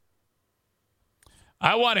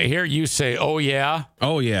 I want to hear you say, oh yeah.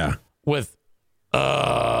 Oh yeah. With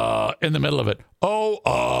in the middle of it.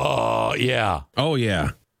 Oh yeah. Oh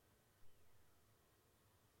yeah.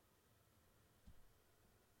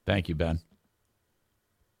 Thank you, Ben.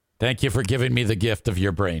 Thank you for giving me the gift of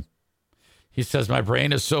your brain. He says, my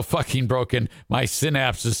brain is so fucking broken, my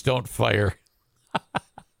synapses don't fire.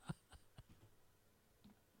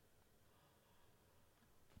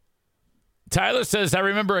 Tyler says, I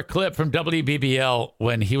remember a clip from WBBL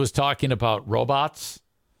when he was talking about robots,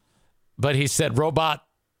 but he said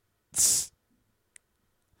robots.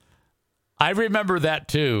 I remember that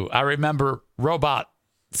too. I remember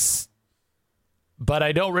robots, but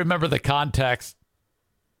I don't remember the context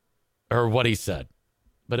or what he said.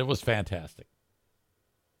 But it was fantastic.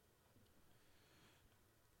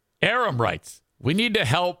 Aram writes, we need to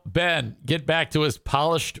help Ben get back to his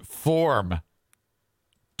polished form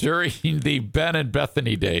during the Ben and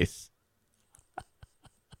Bethany days.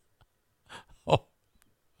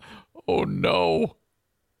 Oh no.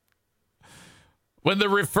 When they're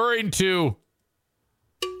referring to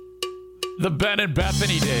the Ben and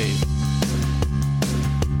Bethany days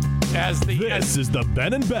This is the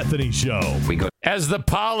Ben and Bethany Show. As the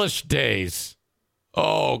polished days.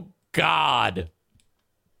 Oh God.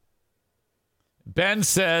 Ben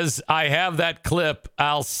says, I have that clip.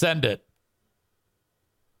 I'll send it.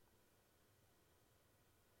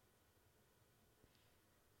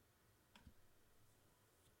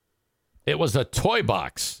 It was a toy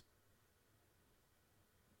box.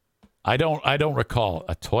 I don't recall.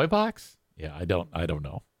 A toy box? Yeah, I don't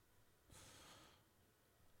know.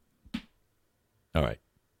 All right.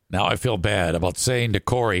 Now I feel bad about saying to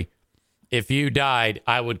Corey, if you died,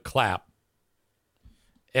 I would clap.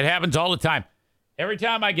 It happens all the time. Every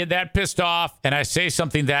time I get that pissed off and I say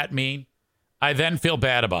something that mean, I then feel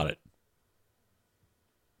bad about it.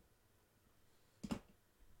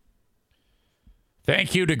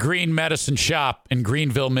 Thank you to Green Medicine Shop in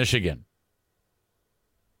Greenville, Michigan.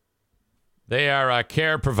 They are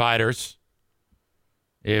care providers.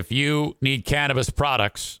 If you need cannabis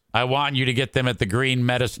products, I want you to get them at the Green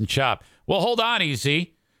Medicine Shop. Well, hold on, EZ.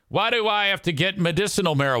 Why do I have to get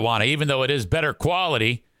medicinal marijuana, even though it is better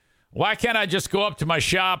quality? Why can't I just go up to my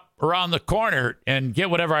shop around the corner and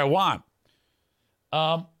get whatever I want?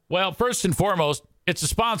 Well, first and foremost, it's a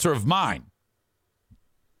sponsor of mine.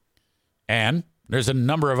 And there's a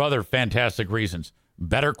number of other fantastic reasons.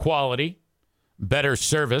 Better quality, better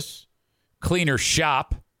service, cleaner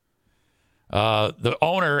shop. The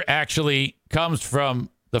owner actually comes from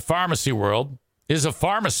the pharmacy world, is a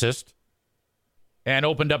pharmacist, and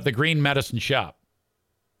opened up the Green Medicine Shop.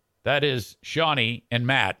 That is Shawnee and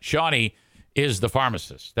Matt. Shawnee is the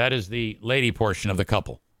pharmacist. That is the lady portion of the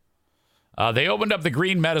couple. They opened up the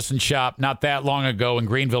Green Medicine Shop not that long ago in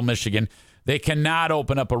Greenville, Michigan. They cannot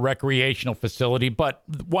open up a recreational facility, but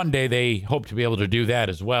one day they hope to be able to do that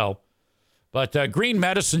as well. But Green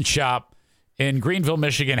Medicine Shop in Greenville,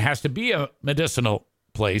 Michigan has to be a medicinal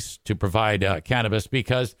place to provide cannabis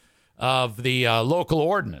because of the local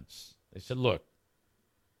ordinance. They said, look,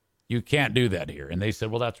 you can't do that here. And they said,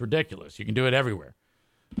 well, that's ridiculous. You can do it everywhere.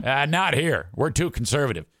 Not here. We're too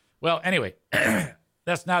conservative. Well, anyway,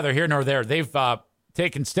 that's neither here nor there. They've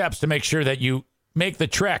taken steps to make sure that you make the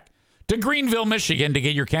trek to Greenville, Michigan to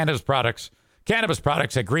get your cannabis products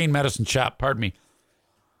at Green Medicine Shop. Pardon me.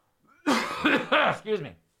 Excuse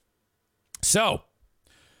me. So,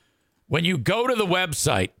 when you go to the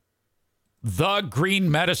website,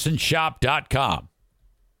 thegreenmedicineshop.com,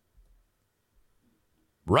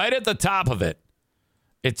 right at the top of it,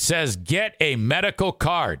 it says, get a medical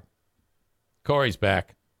card. Corey's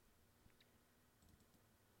back.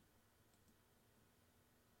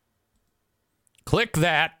 Click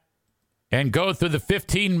that and go through the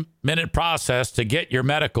 15-minute process to get your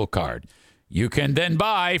medical card. You can then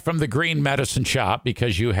buy from the Green Medicine Shop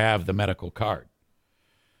because you have the medical card.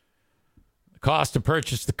 The cost to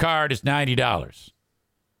purchase the card is $90.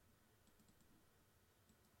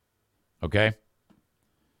 Okay?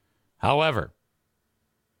 However,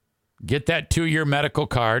 get that 2-year medical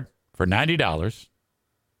card for $90,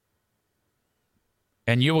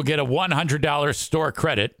 and you will get a $100 store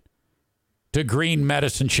credit to Green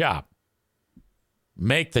Medicine Shop.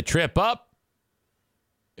 Make the trip up.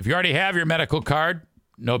 If you already have your medical card,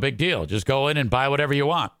 no big deal. Just go in and buy whatever you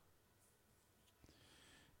want.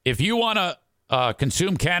 If you want to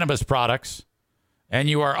consume cannabis products and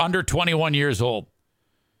you are under 21 years old,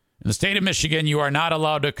 in the state of Michigan, you are not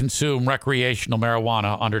allowed to consume recreational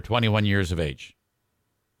marijuana under 21 years of age.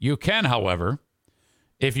 You can, however,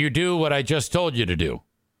 if you do what I just told you to do.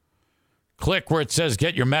 Click where it says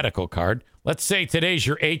get your medical card. Let's say today's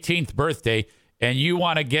your 18th birthday and you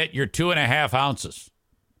want to get your 2.5 ounces,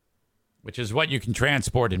 which is what you can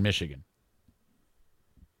transport in Michigan.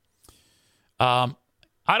 I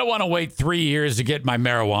don't want to wait 3 years to get my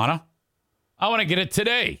marijuana. I want to get it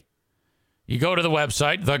today. You go to the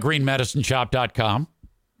website, thegreenmedicineshop.com,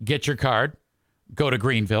 get your card, go to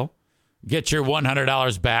Greenville, get your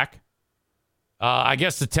 $100 back. I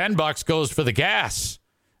guess the $10 goes for the gas,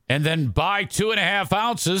 and then buy 2.5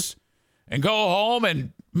 ounces and go home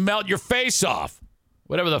and melt your face off.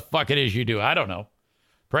 Whatever the fuck it is you do. I don't know.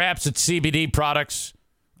 Perhaps it's CBD products.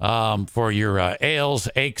 for your ails,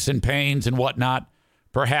 aches, and pains and whatnot.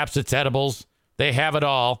 Perhaps it's edibles. They have it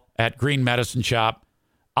all at Green Medicine Shop.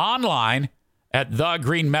 Online at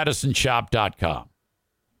thegreenmedicineshop.com.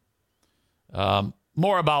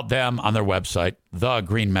 More about them on their website,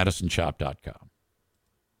 thegreenmedicineshop.com.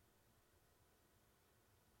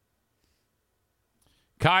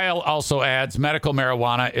 Kyle also adds medical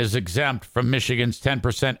marijuana is exempt from Michigan's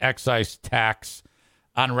 10% excise tax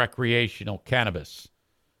on recreational cannabis.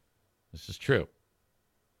 This is true.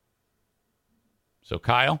 So,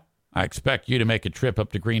 Kyle, I expect you to make a trip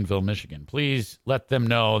up to Greenville, Michigan. Please let them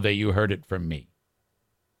know that you heard it from me.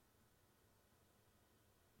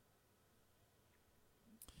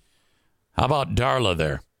 How about Darla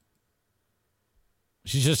there?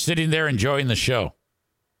 She's just sitting there enjoying the show.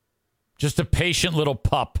 Just a patient little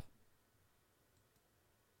pup.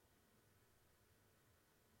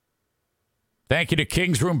 Thank you to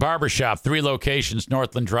King's Room Barbershop, 3 locations,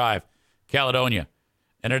 Northland Drive, Caledonia,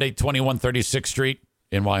 and at 821 36th Street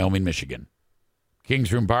in Wyoming, Michigan.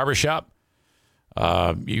 King's Room Barbershop.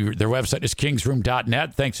 Their website is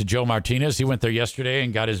kingsroom.net. Thanks to Joe Martinez. He went there yesterday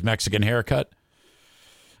and got his Mexican haircut.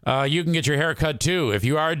 You can get your haircut, too. If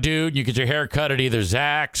you are a dude, you get your haircut at either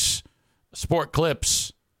Zach's, Sport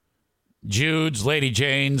Clips, Jude's, Lady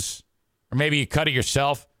Jane's, or maybe you cut it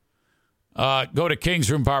yourself. Go to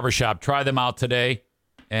King's Room Barbershop. Try them out today,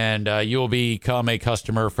 and you will become a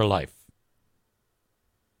customer for life.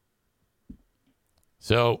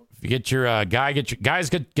 So if you get your guys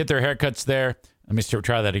get their haircuts there. Let me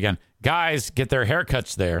try that again. Guys get their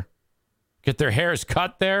haircuts there. Get their hairs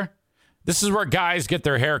cut there. This is where guys get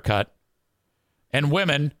their hair cut, and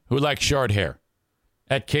women who like short hair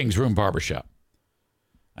at King's Room Barbershop.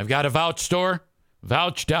 I've got a Vouch store,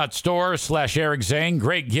 vouch.store/Eric Zane.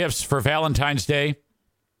 Great gifts for Valentine's Day.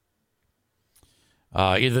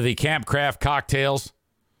 Either the Camp Craft cocktails,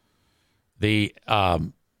 the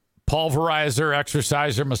pulverizer,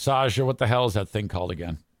 exerciser, massager. What the hell is that thing called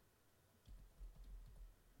again?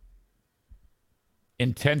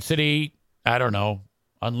 Intensity, I don't know,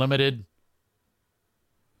 unlimited.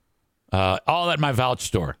 All at my Vouch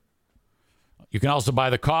store. You can also buy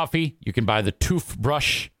the coffee. You can buy the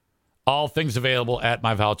toothbrush. All things available at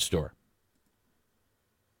my Vouch store.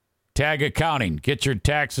 Tag Accounting. Get your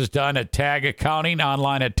taxes done at Tag Accounting.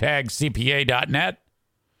 Online at tagcpa.net.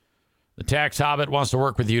 The Tax Hobbit wants to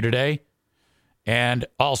work with you today. And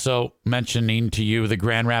also mentioning to you the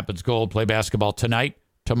Grand Rapids Gold play basketball tonight,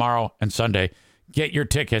 tomorrow, and Sunday. Get your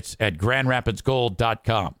tickets at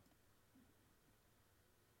grandrapidsgold.com.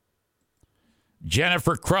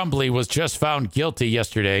 Jennifer Crumbly was just found guilty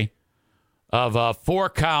yesterday of 4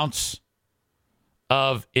 counts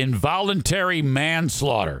of involuntary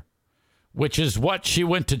manslaughter, which is what she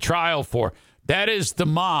went to trial for. That is the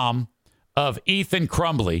mom of Ethan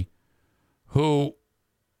Crumbly, who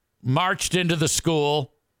marched into the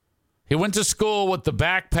school. He went to school with the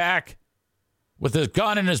backpack, with his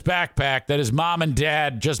gun in his backpack that his mom and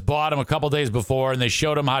dad just bought him a couple days before, and they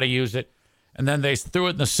showed him how to use it. And then they threw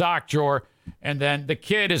it in the sock drawer. And then the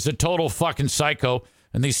kid is a total fucking psycho.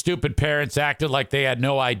 And these stupid parents acted like they had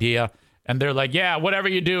no idea. And they're like, yeah, whatever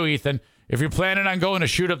you do, Ethan, if you're planning on going to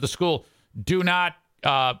shoot up the school, do not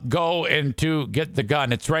go and to get the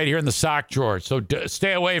gun. It's right here in the sock drawer. So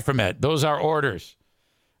stay away from it. Those are orders.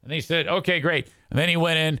 And he said, okay, great. And then he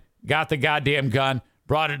went in, got the goddamn gun,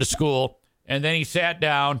 brought it to school. And then he sat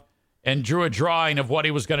down and drew a drawing of what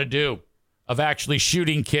he was going to do, of actually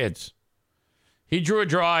shooting kids. He drew a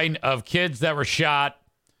drawing of kids that were shot.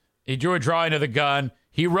 He drew a drawing of the gun.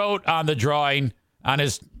 He wrote on the drawing, on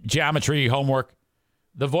his geometry homework,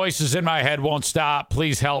 "The voices in my head won't stop.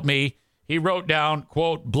 Please help me." He wrote down,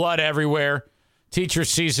 quote, "blood everywhere." Teacher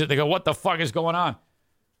sees it. They go, "What the fuck is going on?"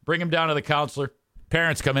 Bring him down to the counselor.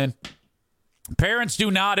 Parents come in. Parents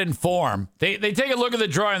do not inform. They take a look at the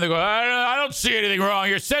drawing. They go, I don't see anything wrong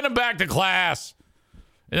here. Send him back to class.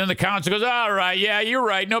 And then the counselor goes, all right, yeah, you're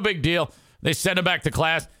right. No big deal. They send him back to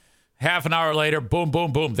class. Half an hour later, boom,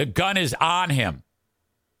 boom, boom. The gun is on him.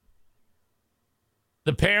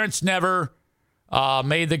 The parents never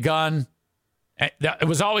made the gun. It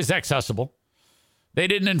was always accessible. They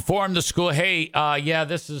didn't inform the school, hey, yeah,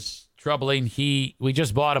 this is troubling. We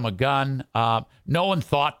just bought him a gun. No one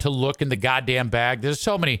thought to look in the goddamn bag. There's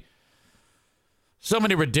so many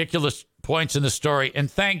ridiculous points in the story. And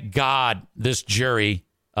thank God this jury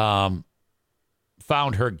found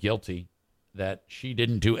her guilty, that she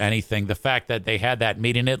didn't do anything. The fact that they had that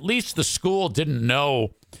meeting, at least the school didn't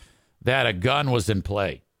know that a gun was in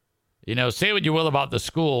play. You know, say what you will about the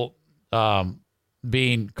school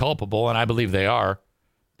being culpable, and I believe they are,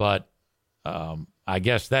 but I I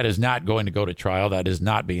guess that is not going to go to trial. That is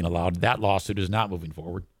not being allowed. That lawsuit is not moving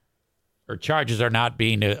forward. Or charges are not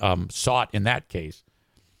being sought in that case.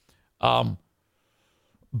 But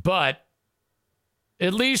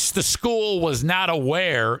at least the school was not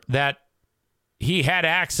aware that he had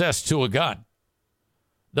access to a gun.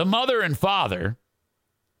 The mother and father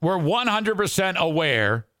were 100%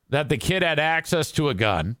 aware that the kid had access to a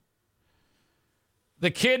gun.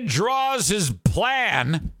 The kid draws his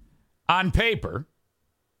plan on paper,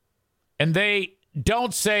 and they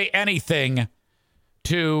don't say anything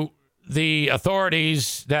to the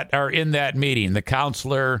authorities that are in that meeting, the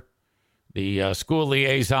counselor, the school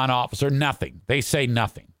liaison officer, nothing. They say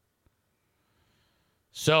nothing.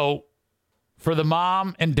 So for the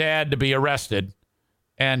mom and dad to be arrested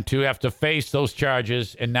and to have to face those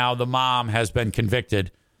charges, and now the mom has been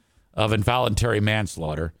convicted of involuntary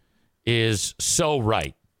manslaughter, is so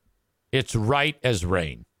right. It's right as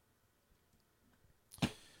rain.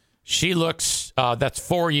 She looks, that's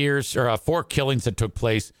 4 years, or 4 killings that took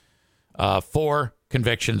place, 4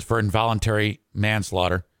 convictions for involuntary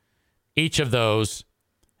manslaughter. Each of those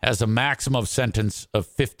has a maximum sentence of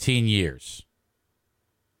 15 years.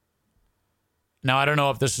 Now, I don't know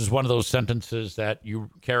if this is one of those sentences that you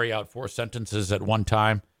carry out 4 sentences at one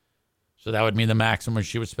time. So that would mean the maximum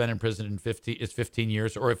she would spend in prison is 15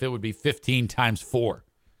 years, or if it would be 15 times 4.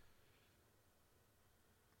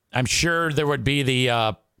 I'm sure there would be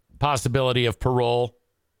the possibility of parole.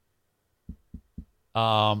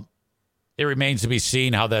 It remains to be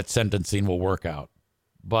seen how that sentencing will work out.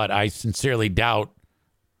 But I seriously doubt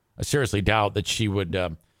that she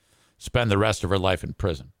would spend the rest of her life in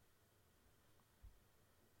prison.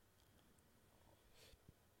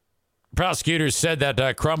 Prosecutors said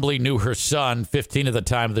that Crumbly knew her son, 15 at the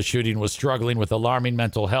time of the shooting, was struggling with alarming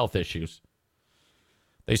mental health issues.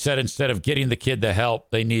 They said instead of getting the kid the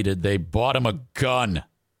help they needed, they bought him a gun.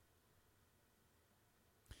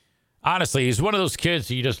 Honestly, he's one of those kids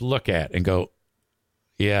that you just look at and go,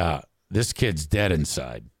 yeah, this kid's dead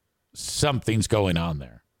inside. Something's going on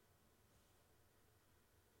there.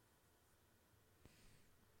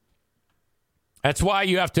 That's why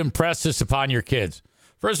you have to impress this upon your kids.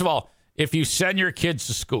 First of all, if you send your kids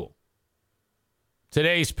to school,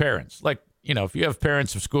 today's parents, like, you know, if you have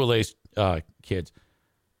parents of school-aged kids,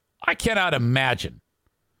 I cannot imagine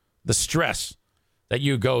the stress that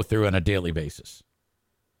you go through on a daily basis.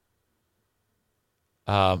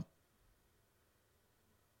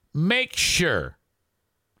 Make sure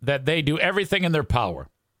that they do everything in their power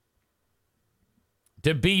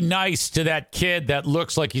to be nice to that kid that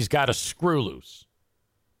looks like he's got a screw loose.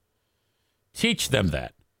 Teach them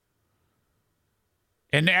that.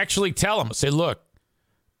 And actually tell them, say, look,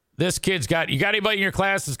 this kid's got, you got anybody in your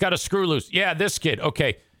class that's got a screw loose? Yeah, this kid.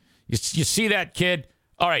 Okay. You see that kid?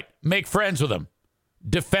 All right, make friends with him.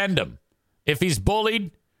 Defend him. If he's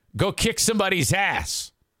bullied, go kick somebody's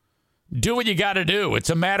ass. Do what you got to do. It's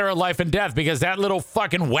a matter of life and death, because that little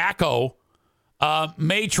fucking wacko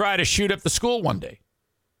may try to shoot up the school one day.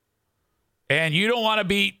 And you don't want to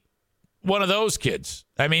be one of those kids.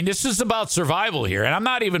 I mean, this is about survival here, and I'm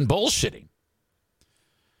not even bullshitting.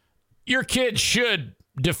 Your kid should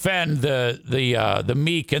defend the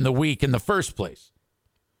meek and the weak in the first place.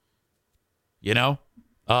 You know,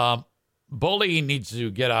 bullying needs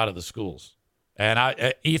to get out of the schools.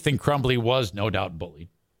 And Ethan Crumbly was no doubt bullied.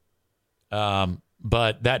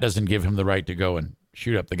 But that doesn't give him the right to go and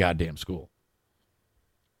shoot up the goddamn school.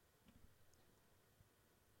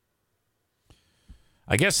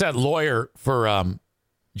 I guess that lawyer for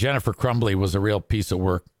Jennifer Crumbly was a real piece of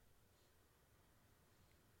work.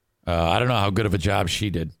 I don't know how good of a job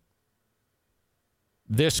she did.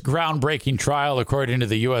 This groundbreaking trial, according to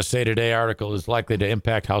the USA Today article, is likely to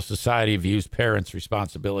impact how society views parents'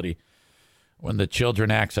 responsibility when the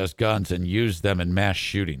children access guns and use them in mass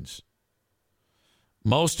shootings.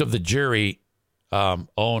 Most of the jury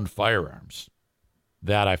owned firearms.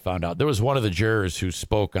 That I found out. There was one of the jurors who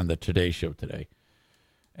spoke on the Today Show today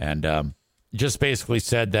and just basically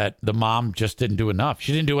said that the mom just didn't do enough.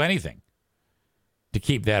 She didn't do anything to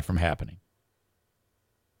keep that from happening.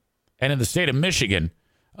 And in the state of Michigan,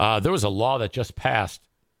 there was a law that just passed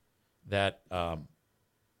that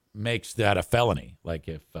makes that a felony. Like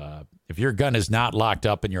if your gun is not locked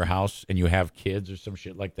up in your house and you have kids or some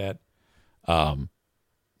shit like that,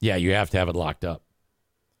 yeah, you have to have it locked up.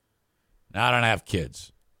 Now, I don't have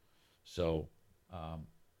kids. So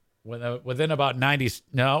within about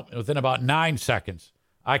 9 seconds,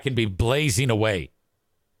 I can be blazing away.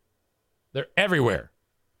 They're everywhere.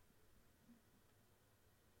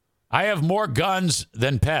 I have more guns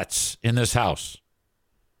than pets in this house.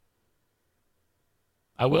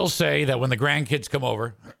 I will say that when the grandkids come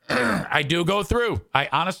over, I do go through.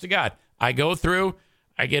 Honest to God, I go through.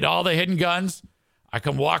 I get all the hidden guns. I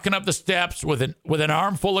come walking up the steps with an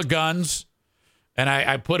armful of guns, and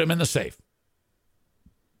I put them in the safe.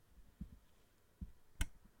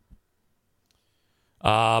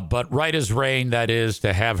 But right as rain, that is,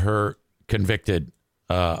 to have her convicted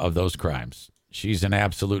of those crimes. She's an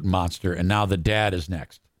absolute monster, and now the dad is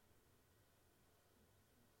next.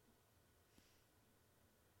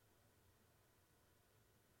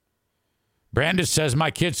 Brandis says,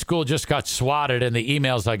 my kid's school just got swatted, and the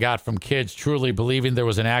emails I got from kids truly believing there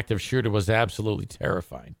was an active shooter was absolutely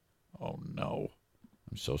terrifying. Oh, no.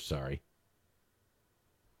 I'm so sorry.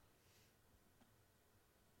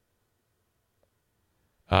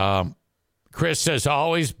 Chris says,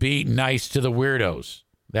 always be nice to the weirdos.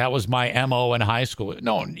 That was my MO in high school.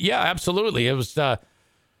 No, yeah, absolutely. It was,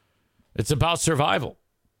 it's about survival.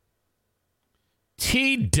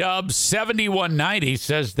 T-Dub7190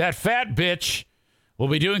 says, that fat bitch will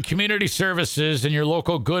be doing community services in your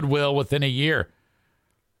local Goodwill within a year.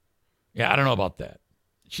 Yeah, I don't know about that.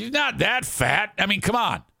 She's not that fat. I mean, come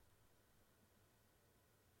on.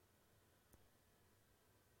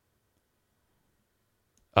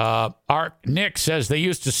 Nick says they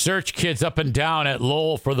used to search kids up and down at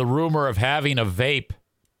Lowell for the rumor of having a vape.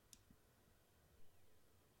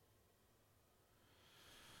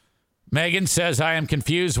 Megan says, I am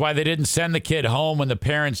confused why they didn't send the kid home when the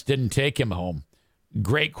parents didn't take him home.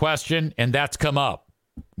 Great question, and that's come up.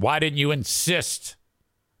 Why didn't you insist?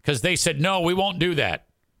 Because they said, no, we won't do that.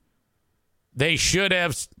 They should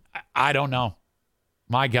have. I don't know.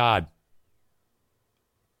 My God.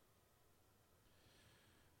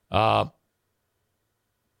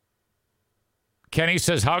 Kenny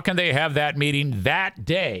says, how can they have that meeting that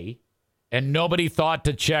day and nobody thought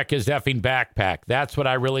to check his effing backpack? That's what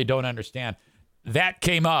I really don't understand. That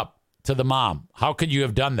came up to the mom. How could you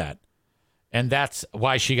have done that? And that's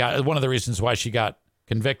why she got, one of the reasons why she got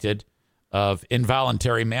convicted of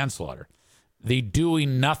involuntary manslaughter. The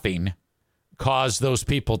doing nothing caused those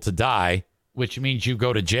people to die, which means you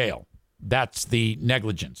go to jail. That's the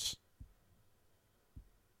negligence.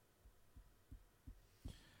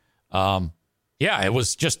 Yeah, it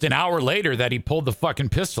was just an hour later that he pulled the fucking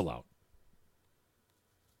pistol out.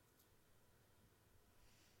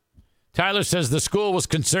 Tyler says the school was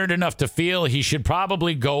concerned enough to feel he should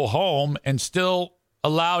probably go home and still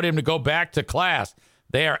allowed him to go back to class.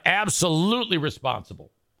 They are absolutely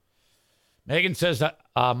responsible. Megan says,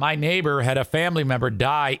 my neighbor had a family member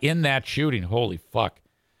die in that shooting. Holy fuck.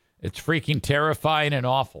 It's freaking terrifying and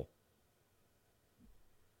awful.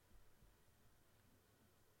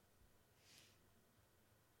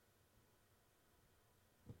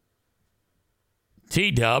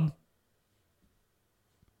 T-Dub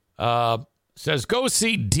says, go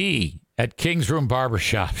see D at King's Room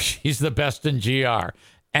Barbershop. She's the best in GR.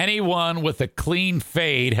 Anyone with a clean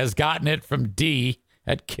fade has gotten it from D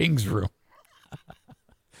at King's Room.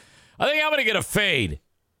 I think I'm going to get a fade.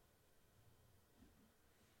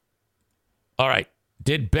 All right.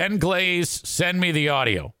 Did Ben Glaze send me the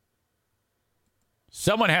audio?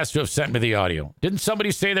 Someone has to have sent me the audio. Didn't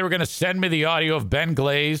somebody say they were going to send me the audio of Ben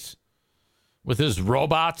Glaze with his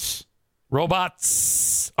robots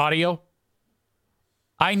audio?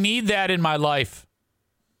 I need that in my life.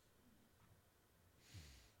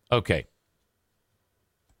 Okay.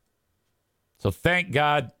 So thank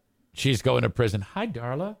God she's going to prison. Hi,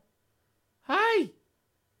 Darla. Hi.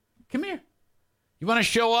 Come here. You want to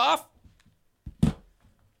show off?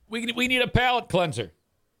 We need a palate cleanser.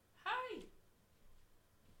 Hi.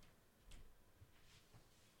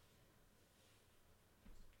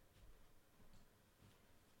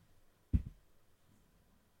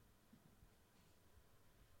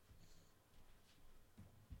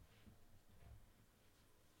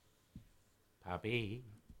 Puppy.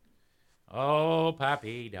 Oh,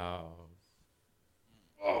 puppy dog.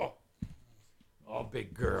 Oh. Oh,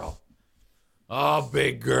 big girl. Oh,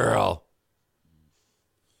 big girl.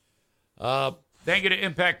 Thank you to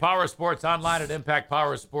Impact Power Sports, online at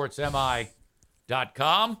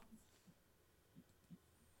impactpowersportsmi.com.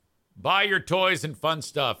 Buy your toys and fun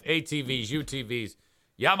stuff. ATVs, UTVs,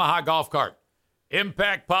 Yamaha golf cart.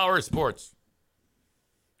 Impact Power Sports.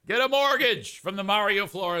 Get a mortgage from the Mario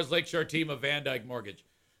Flores Lakeshore team of Van Dyke Mortgage.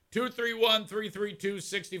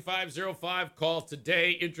 231-332-6505. Call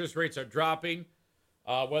today. Interest rates are dropping.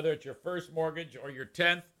 Whether it's your first mortgage or your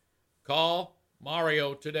 10th, call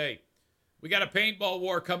Mario today. We got a paintball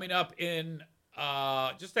war coming up in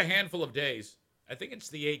just a handful of days. I think it's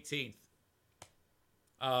the 18th.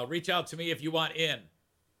 Reach out to me if you want in.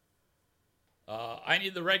 I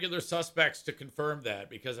need the regular suspects to confirm that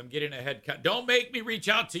because I'm getting a head count. Don't make me reach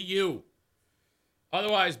out to you.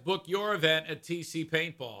 Otherwise, book your event at TC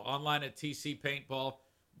Paintball. Online at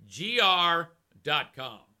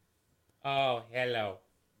tcpaintballgr.com. Oh, hello.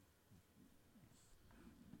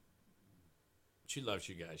 She loves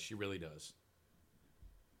you guys. She really does.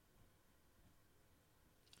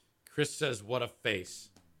 Chris says, what a face.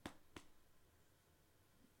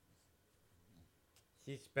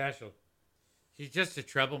 She's special. She's just a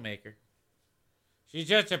troublemaker. She's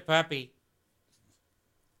just a puppy.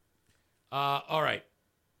 All right.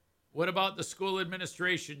 What about the school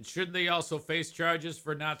administration? Shouldn't they also face charges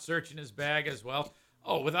for not searching his bag as well?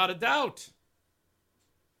 Oh, without a doubt.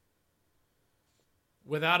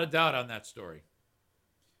 Without a doubt on that story.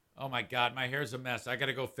 Oh, my God. My hair's a mess. I got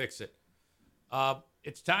to go fix it.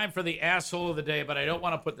 It's time for the asshole of the day, but I don't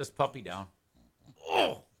want to put this puppy down.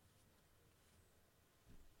 Oh.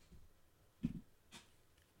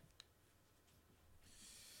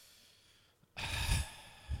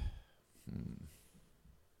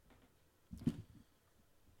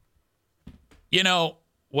 You know,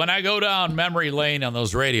 when I go down memory lane on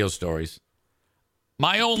those radio stories,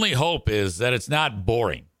 my only hope is that it's not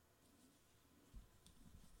boring.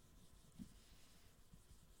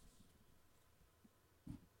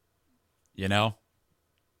 You know?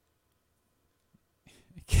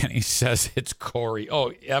 Kenny says it's Corey.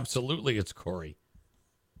 Oh, absolutely it's Corey.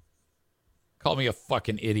 Call me a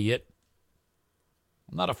fucking idiot.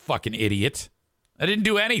 I'm not a fucking idiot. I didn't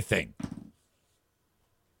do anything.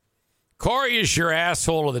 Corey is your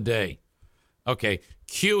asshole of the day. Okay,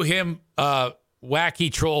 cue him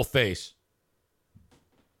wacky troll face.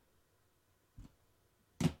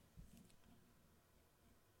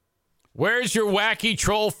 Where's your wacky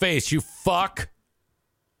troll face, you fuck?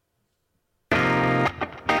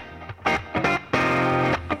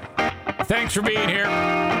 Thanks for being here.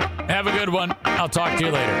 Have a good one. I'll talk to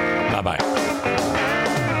you later. Bye-bye.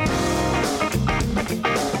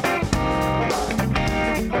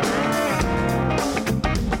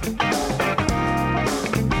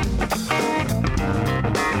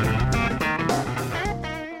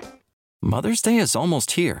 Mother's Day is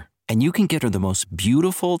almost here, and you can get her the most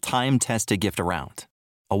beautiful time-tested gift around.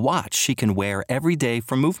 A watch she can wear every day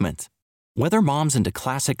from Movement. Whether mom's into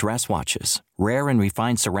classic dress watches, rare and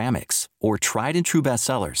refined ceramics, or tried-and-true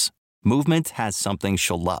bestsellers, Movement has something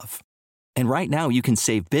she'll love. And right now, you can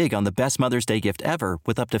save big on the best Mother's Day gift ever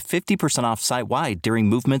with up to 50% off site-wide during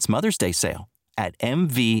Movement's Mother's Day sale at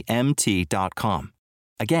MVMT.com.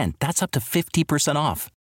 Again, that's up to 50% off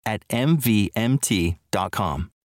at MVMT.com.